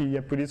graças a Ti, e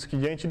é por isso que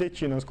diante de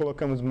Ti nós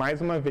colocamos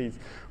mais uma vez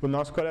o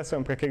nosso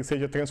coração, para que ele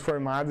seja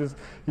transformado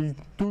em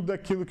tudo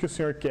aquilo que o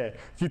Senhor quer.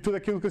 De tudo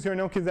aquilo que o Senhor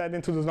não quiser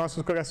dentro dos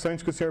nossos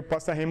corações, que o Senhor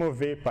possa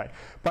remover, Pai.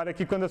 Para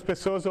que quando as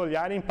pessoas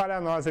olharem para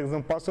nós, eles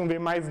não possam ver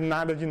mais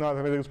nada de nós,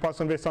 mas eles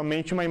possam ver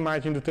somente uma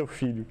imagem do Teu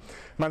Filho.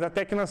 Mas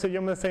até que nós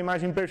sejamos essa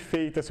imagem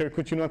perfeita, Senhor,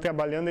 continua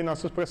trabalhando em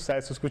nossos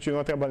processos,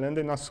 continua trabalhando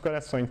em nossos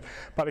corações,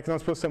 para que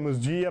nós possamos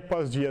dia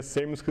após dia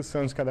sermos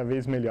cristãos cada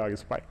vez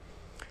melhores, Pai.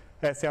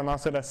 Essa é a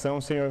nossa oração,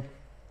 Senhor.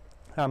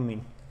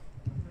 Amém.